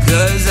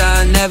 'Cause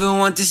I never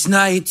want this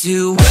night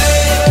to wait.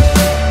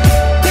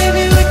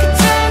 Baby, we can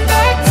turn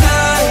back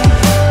time,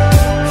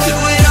 do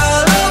it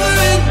all over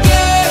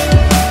again.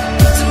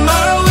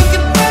 Tomorrow we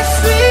can press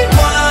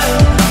rewind.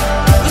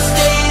 We'll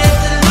stay at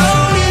the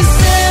Lotus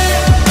Inn.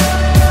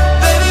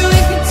 Baby, we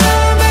can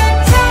turn back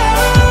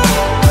time,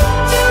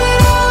 do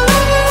it all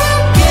over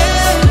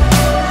again.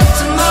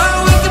 Tomorrow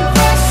we can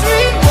press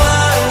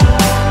rewind.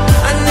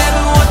 I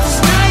never want this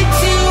night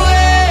to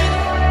end.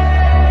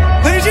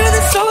 Played you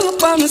the song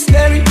up on the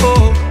stereo.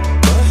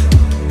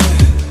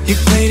 You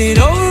played it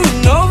over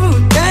and over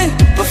again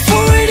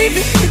before it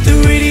even hit the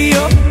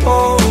radio.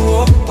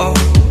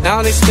 Now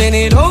they spin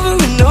it over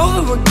and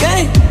over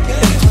again.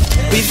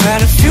 We've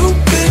had a few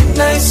good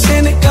nights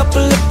and a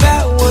couple of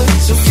bad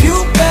ones, a few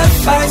bad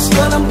fights,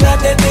 but I'm glad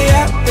that they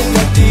happened.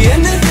 At the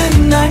end of the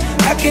night,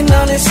 I can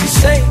honestly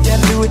say I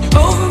do it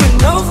over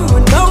and over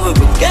and over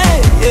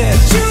again. Yeah,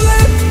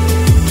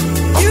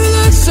 you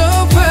look so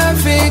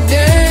perfect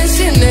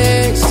dancing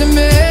next to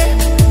me.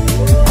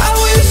 I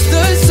wish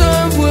the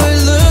sun would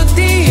look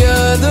the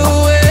other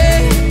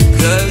way.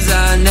 'Cause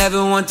I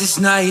never want this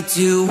night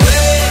to wait.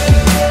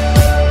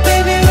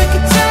 Baby, we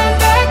can turn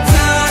back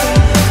time,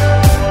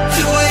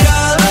 do it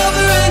all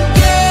over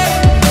again.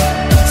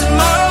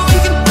 Tomorrow we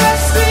can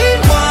press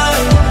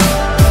rewind.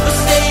 We'll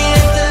stay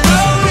at the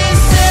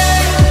Lotus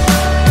Inn.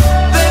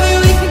 Baby,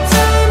 we can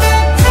turn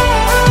back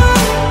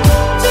time,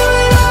 do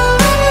it all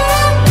over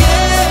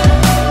again.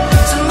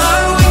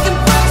 Tomorrow we can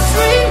press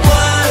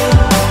rewind.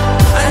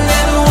 I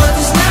never want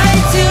this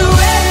night to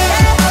end.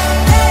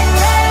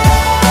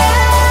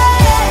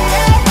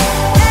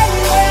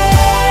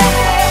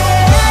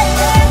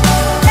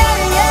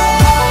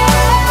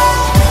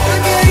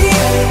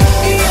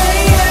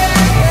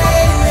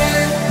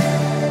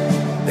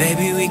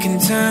 Baby, we can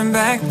turn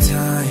back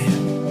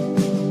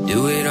time, do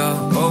it all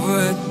over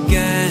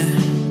again.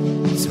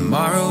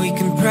 Tomorrow we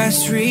can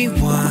press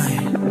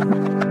rewind.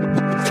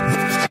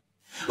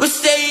 We're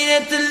staying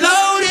at the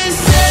Lotus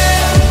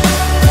Inn.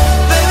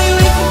 Baby,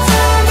 we can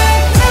turn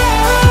back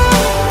time,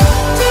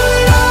 do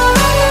it all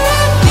over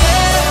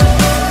again.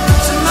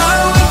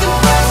 Tomorrow we can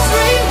press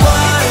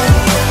rewind.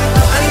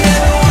 I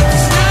never want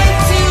this night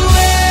to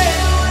end.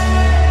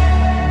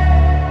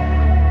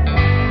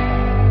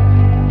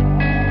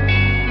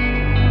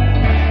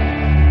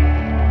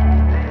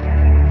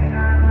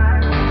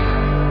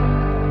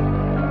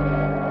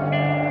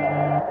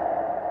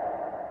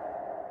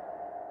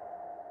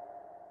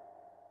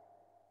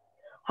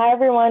 Hi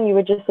everyone, you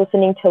were just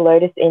listening to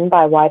Lotus Inn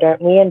by Why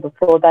Don't We, and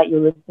before that you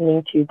were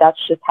listening to That's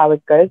Just How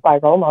It Goes by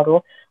Role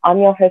Model. I'm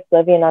your host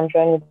Levy and I'm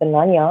joined with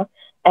Ananya,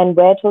 and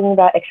we're talking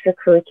about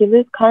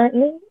extracurriculars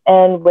currently,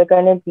 and we're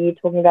going to be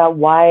talking about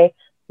why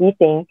we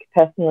think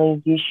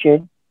personally you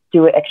should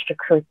do an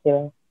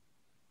extracurricular.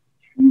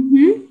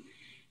 Mm-hmm.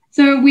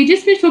 So we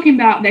just finished talking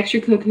about the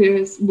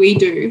extracurriculars we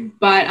do,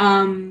 but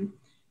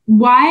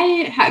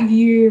why did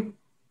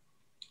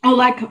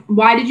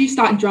you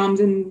start drums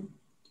and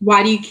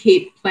why do you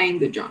keep playing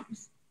the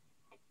drums?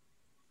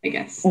 I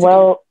guess.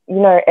 Well,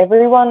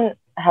 everyone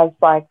has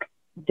like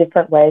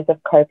different ways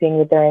of coping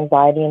with their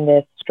anxiety and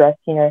their stress,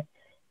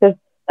 because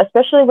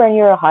especially when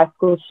you're a high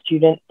school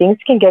student, things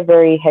can get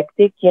very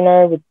hectic,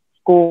 with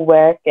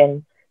schoolwork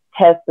and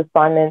test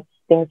assignments,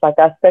 things like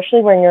that,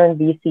 especially when you're in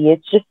VC.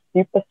 It's just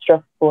super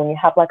stressful and you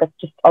have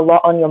just a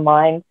lot on your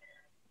mind.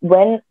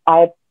 When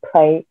I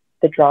play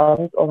the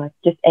drums or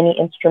just any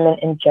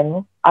instrument in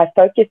general, I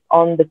focus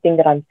on the thing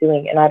that I'm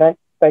doing and I don't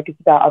focus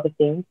about other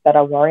things that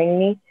are worrying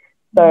me.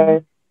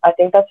 So I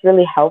think that's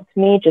really helped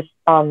me just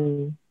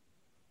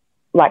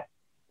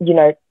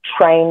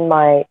train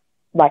my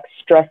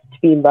stress to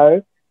be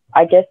low,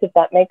 I guess, if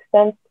that makes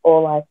sense,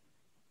 or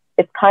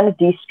it's kind of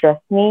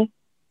de-stressed me,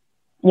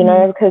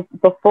 because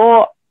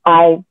before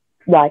I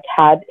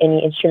had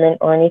any instrument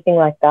or anything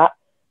like that,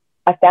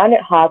 I found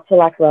it hard to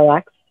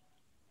relax.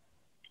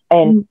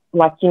 And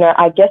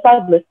I guess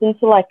I'd listen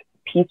to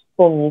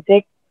peaceful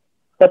music.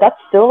 but that's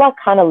still like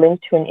kind of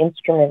linked to an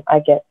instrument, I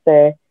guess.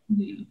 So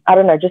I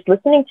don't know, just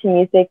listening to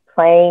music,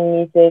 playing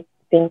music,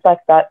 things like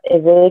that,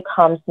 it really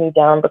calms me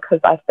down because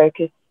I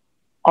focus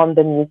on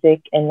the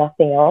music and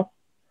nothing else.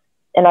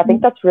 And I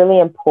think that's really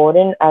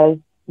important as,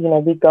 you know,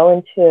 we go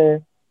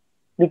into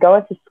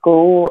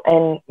school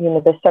and, you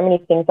know, there's so many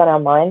things on our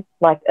mind,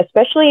 like,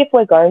 especially if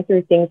we're going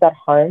through things at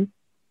home,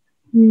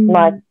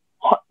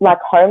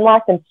 like home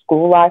life and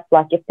school life,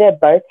 like if they're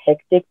both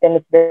hectic, then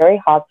it's very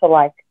hard to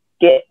like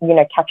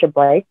catch a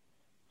break.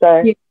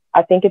 So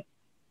I think it's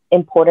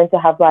important to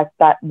have like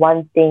that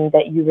one thing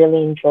that you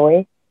really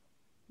enjoy.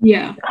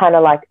 Yeah. Kind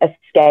of like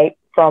escape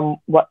from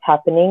what's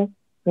happening,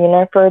 you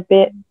know, for a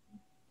bit.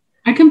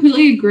 I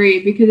completely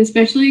agree, because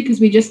especially because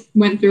we just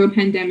went through a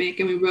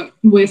pandemic and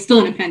we're still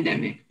in a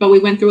pandemic, but we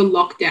went through a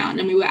lockdown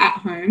and we were at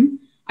home.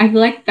 I feel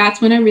like that's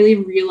when I really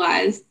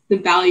realized the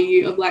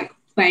value of like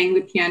playing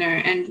the piano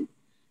and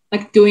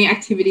like doing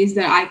activities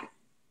that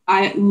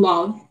I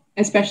love,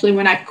 especially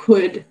when I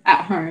could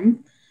at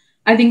home.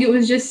 I think it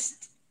was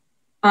just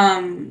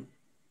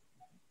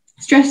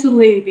stress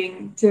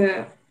relieving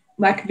to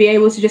like be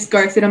able to just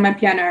go sit on my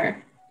piano,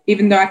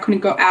 even though I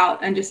couldn't go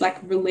out, and just like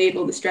relieve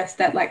all the stress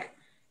that like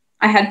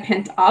I had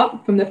pent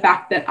up from the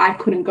fact that I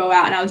couldn't go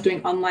out and I was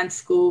doing online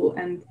school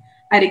and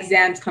I had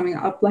exams coming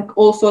up, like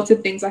all sorts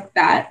of things like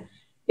that.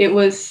 It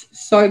was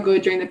so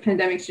good during the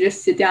pandemic to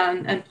just sit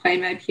down and play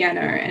my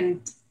piano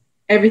and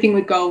everything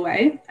would go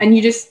away. And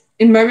you just,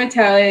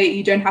 momentarily,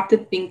 you don't have to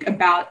think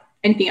about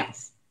anything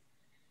else,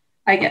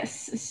 I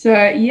guess. So,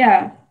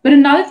 yeah. But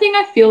another thing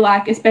I feel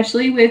like,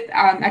 especially with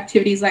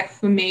activities like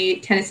for me,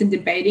 tennis and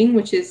debating,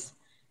 which is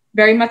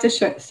very much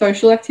a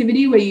social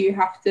activity where you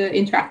have to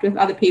interact with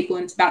other people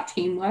and it's about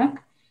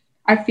teamwork.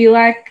 I feel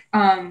like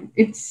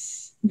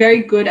it's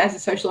very good as a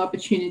social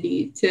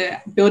opportunity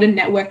to build a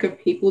network of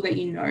people that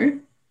you know,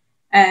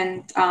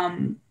 and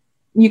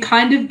you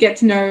kind of get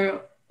to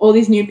know all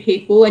these new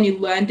people and you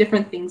learn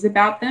different things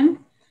about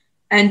them,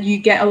 and you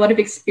get a lot of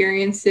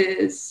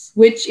experiences,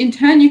 which in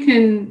turn you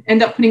can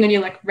end up putting on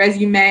your like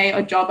resume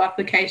or job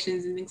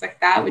applications and things like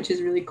that, which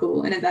is really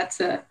cool. And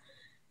that's a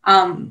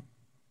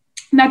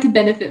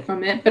benefit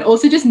from it. But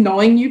also just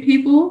knowing new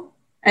people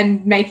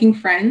and making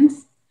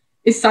friends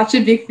is such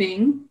a big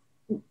thing.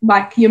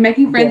 Like you're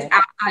making friends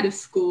outside of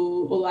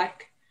school, or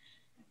like,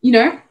 you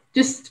know,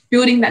 just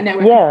building that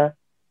network. Yeah,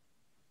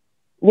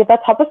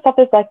 that type of stuff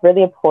is like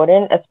really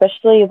important,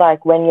 especially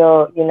like when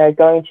you're, you know,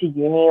 going to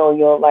uni or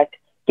you're like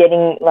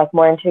getting like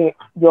more into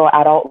your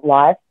adult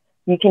life.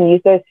 You can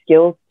use those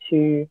skills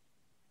to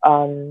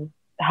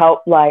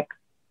help like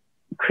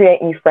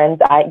create new friends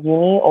at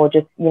uni or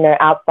just, you know,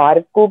 outside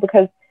of school,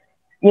 because,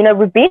 you know,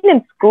 we've been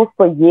in school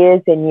for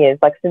years and years,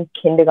 like since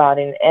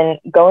kindergarten, and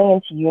going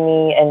into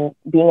uni and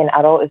being an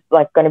adult is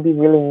like going to be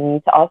really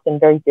new to us and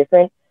very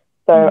different.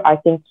 So I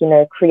think, you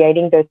know,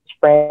 creating those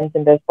friends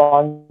and those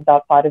bonds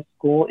outside of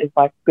school is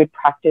like good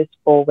practice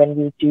for when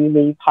we do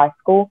leave high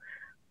school.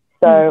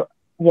 So,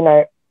 you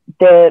know,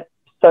 the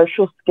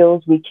social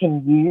skills we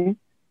can use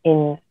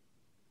in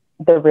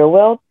the real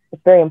world is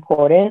very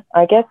important,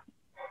 I guess.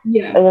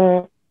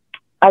 Yeah.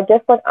 I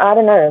guess, like, I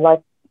don't know,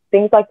 like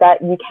things like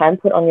that you can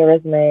put on your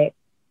resume.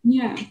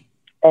 Yeah.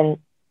 And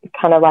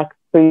kind of like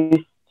boost,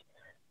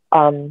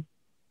 I don't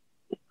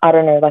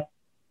know, like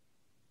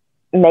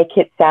make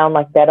it sound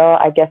like better,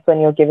 I guess,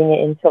 when you're giving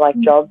it into like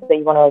jobs that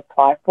you want to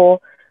apply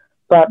for.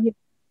 But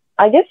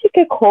I guess you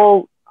could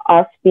call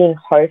us being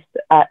hosts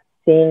at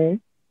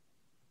SYN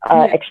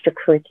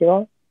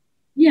extracurricular.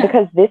 Yeah.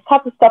 Because this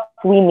type of stuff,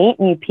 we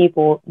meet new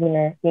people, you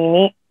know, we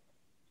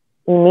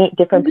meet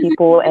different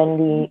people,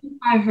 and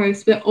I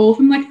host, we're all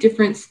from like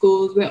different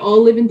schools, we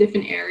all live in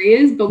different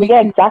areas, but we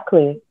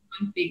exactly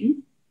one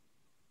thing.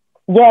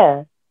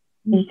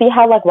 You see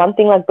how like one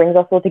thing like brings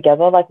us all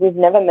together, like we've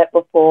never met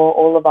before,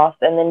 all of us,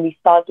 and then we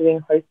start doing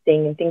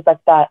hosting and things like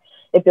that.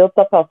 It builds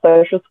up our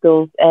social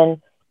skills,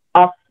 and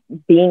us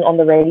being on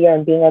the radio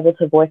and being able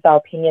to voice our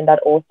opinion, that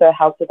also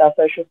helps with our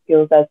social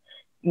skills, as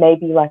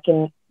maybe like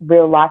in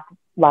real life,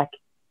 like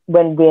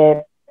when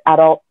we're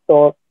adults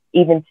or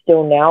even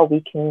still now,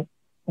 we can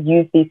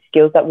use these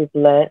skills that we've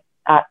learned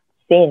at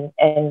SYN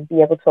and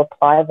be able to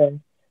apply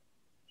them.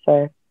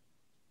 So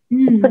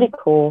it's pretty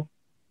cool.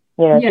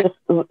 You know,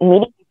 just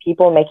meeting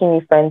people, making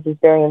new friends is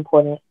very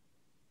important.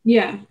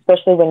 Yeah.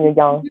 Especially when you're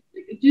young.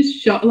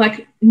 Just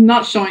like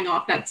not showing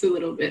off, that's a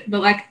little bit,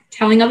 but like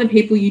telling other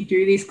people you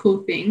do these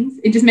cool things,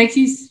 it just makes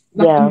you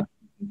like an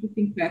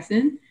interesting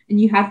person, and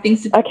you have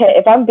things to do.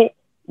 Okay,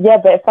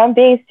 but if I'm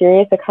being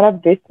serious, it kind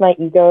of boosts my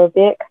ego a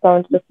bit, because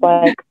I'm just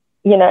like,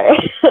 you know,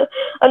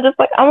 I'm just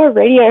like, I'm a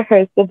radio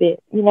host a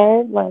bit, you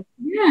know, like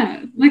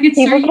like it's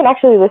people can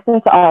actually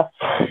listen to us.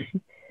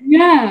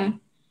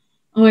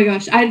 Oh my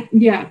gosh,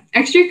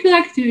 extracurricular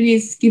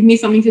activities give me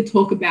something to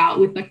talk about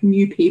with like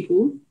new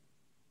people,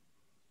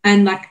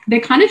 and like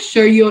they kind of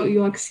show your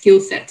like skill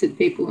set to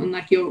people and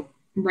like your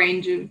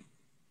range of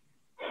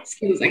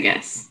skills, I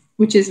guess,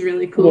 which is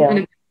really cool and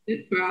a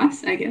benefit for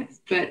us, I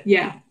guess. But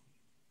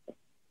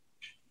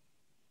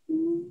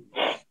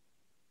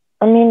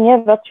I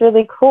mean, that's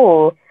really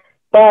cool.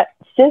 But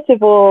since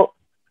we've all,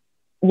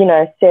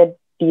 said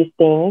these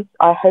things,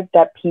 I hope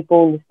that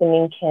people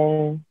listening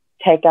can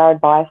take our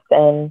advice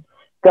and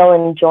go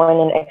and join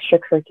an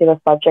extracurricular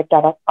subject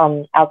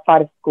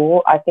outside of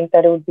school. I think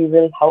that it would be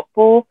really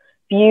helpful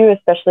for you,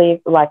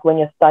 especially like when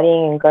you're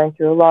studying and going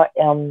through a lot.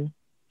 I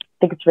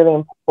think it's really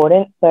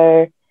important.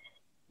 So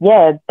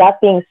yeah,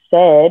 that being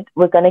said,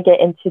 we're going to get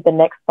into the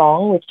next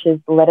song, which is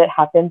Let It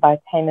Happen by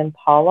Tame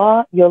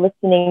Impala. You're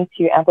listening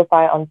to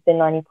Amplify on Sin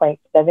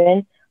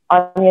 90.7.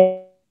 I'm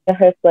your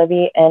host,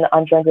 Levy, and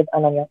I'm joined with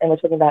Ananya, and we're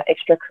talking about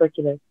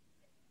extracurriculars.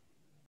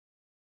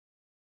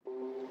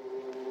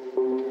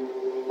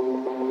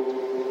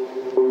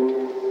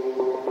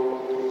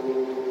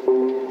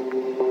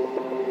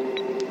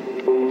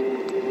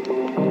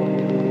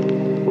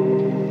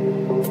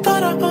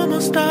 Thought I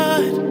almost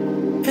died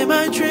in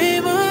my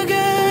dream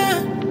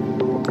again,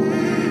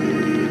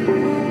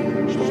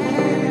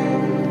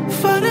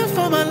 fighting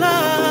for my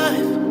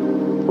life.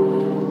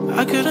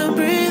 I couldn't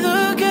breathe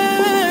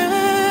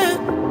again.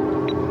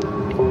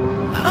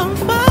 I'm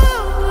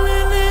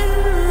falling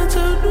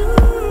into new.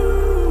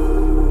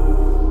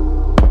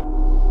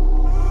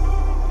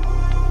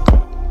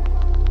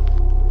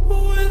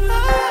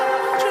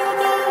 Without you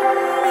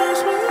gone as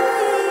well.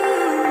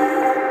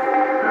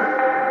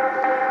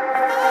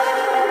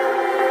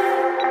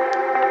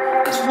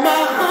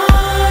 My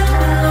heart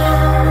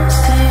belongs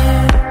to you.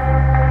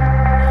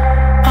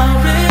 I'll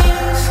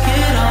risk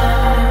it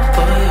all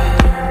for you.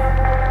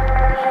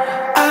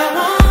 I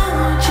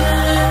want you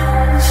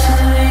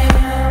instantly.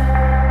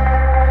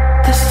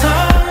 This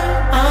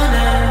time I'll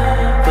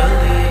never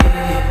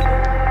leave.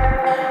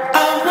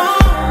 I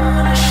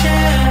wanna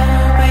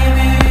share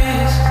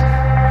babies,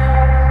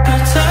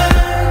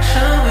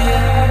 protection we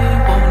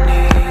won't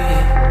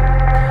need.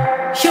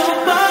 Your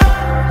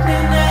body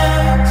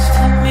next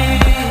to me.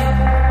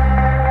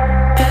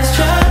 It's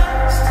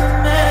just a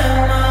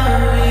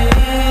memory.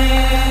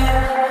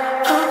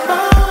 I'm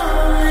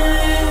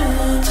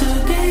falling too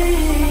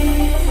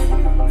deep.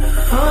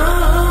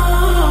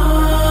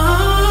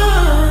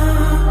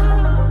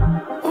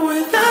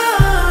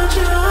 Without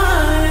your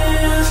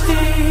eyes,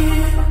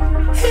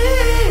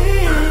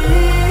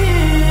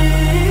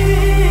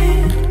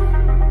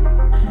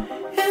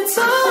 it's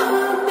on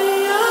me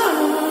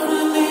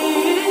to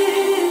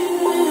leave.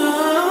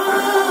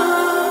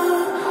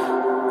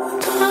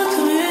 Talk to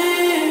me.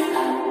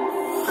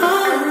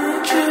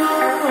 Aren't you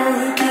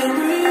can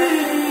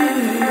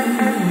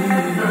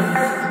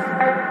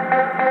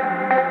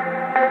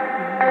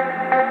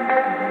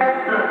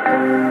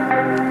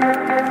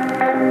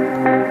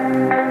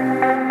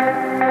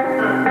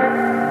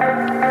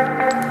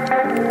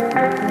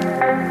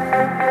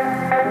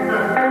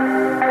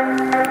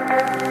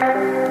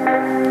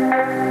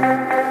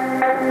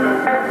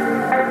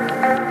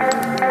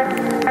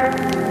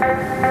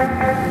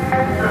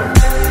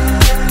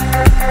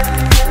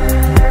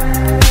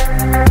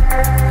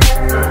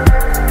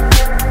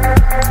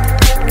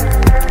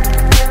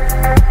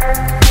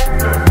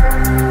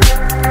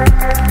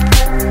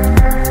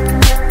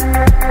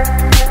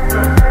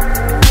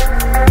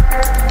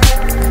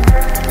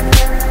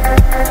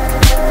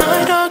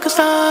my darkest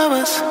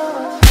hours.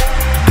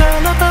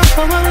 Girl, I felt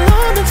so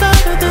alone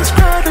inside of this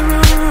crowded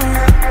room.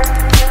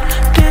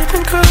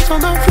 Different curves on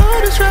the floor,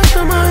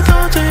 distracting my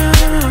thoughts to you.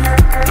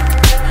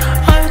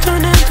 I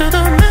turn into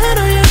the man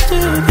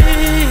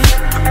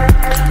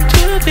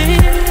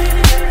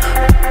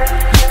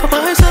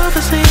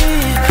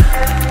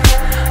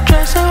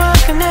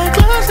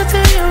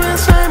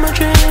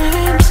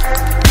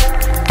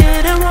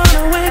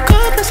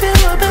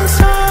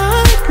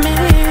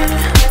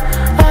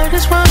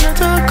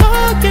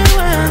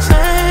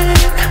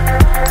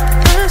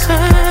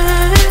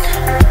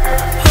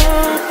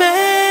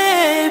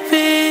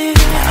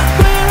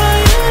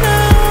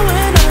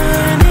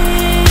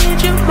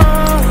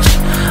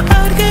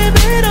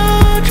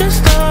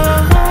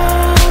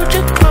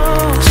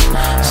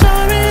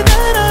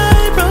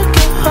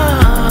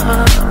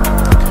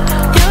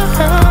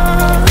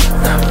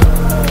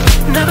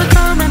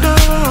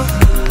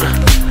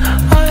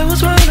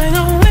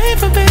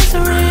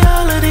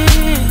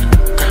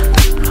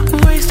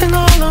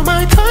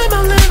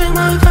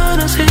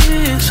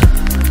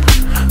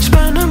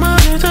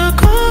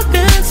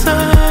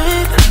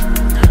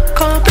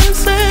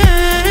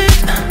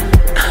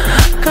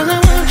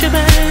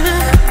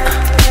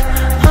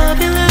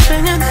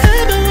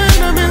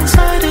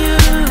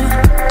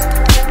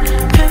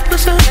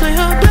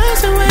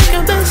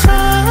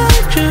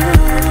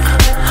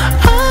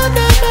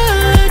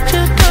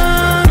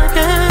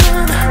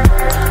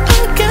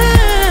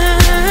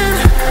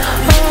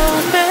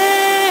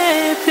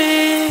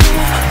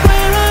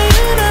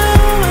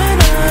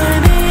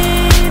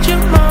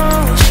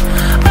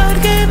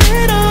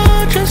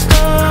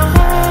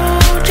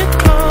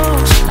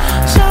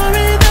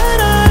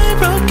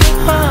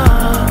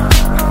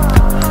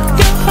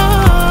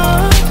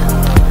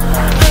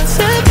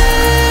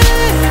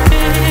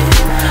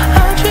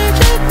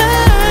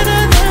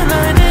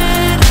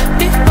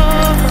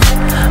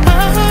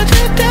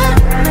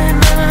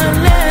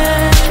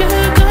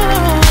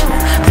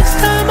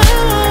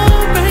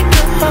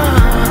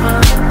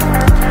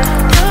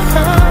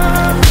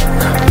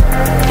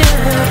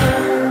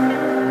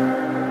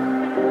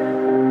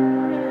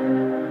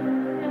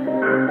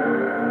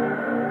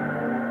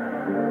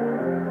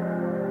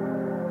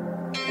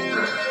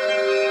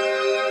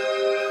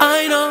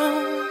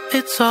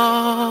it's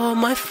all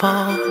my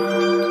fault.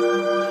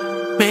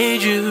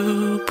 Made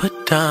you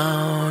put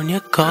down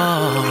your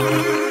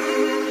guard.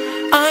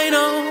 I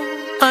know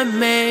I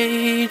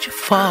made you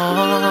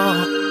fall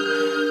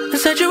and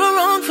said you were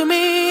wrong for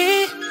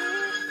me.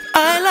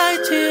 I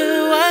lied to you,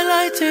 I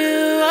lied to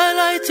you, I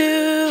lied to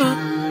you.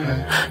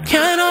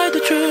 Can't hide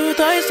the truth,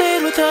 I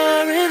stayed with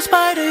her in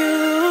spite of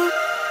you.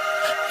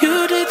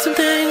 You did some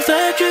things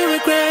that you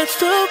regret,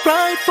 still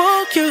right for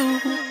you.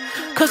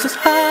 'Cause this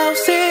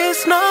house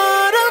is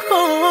not a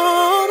home.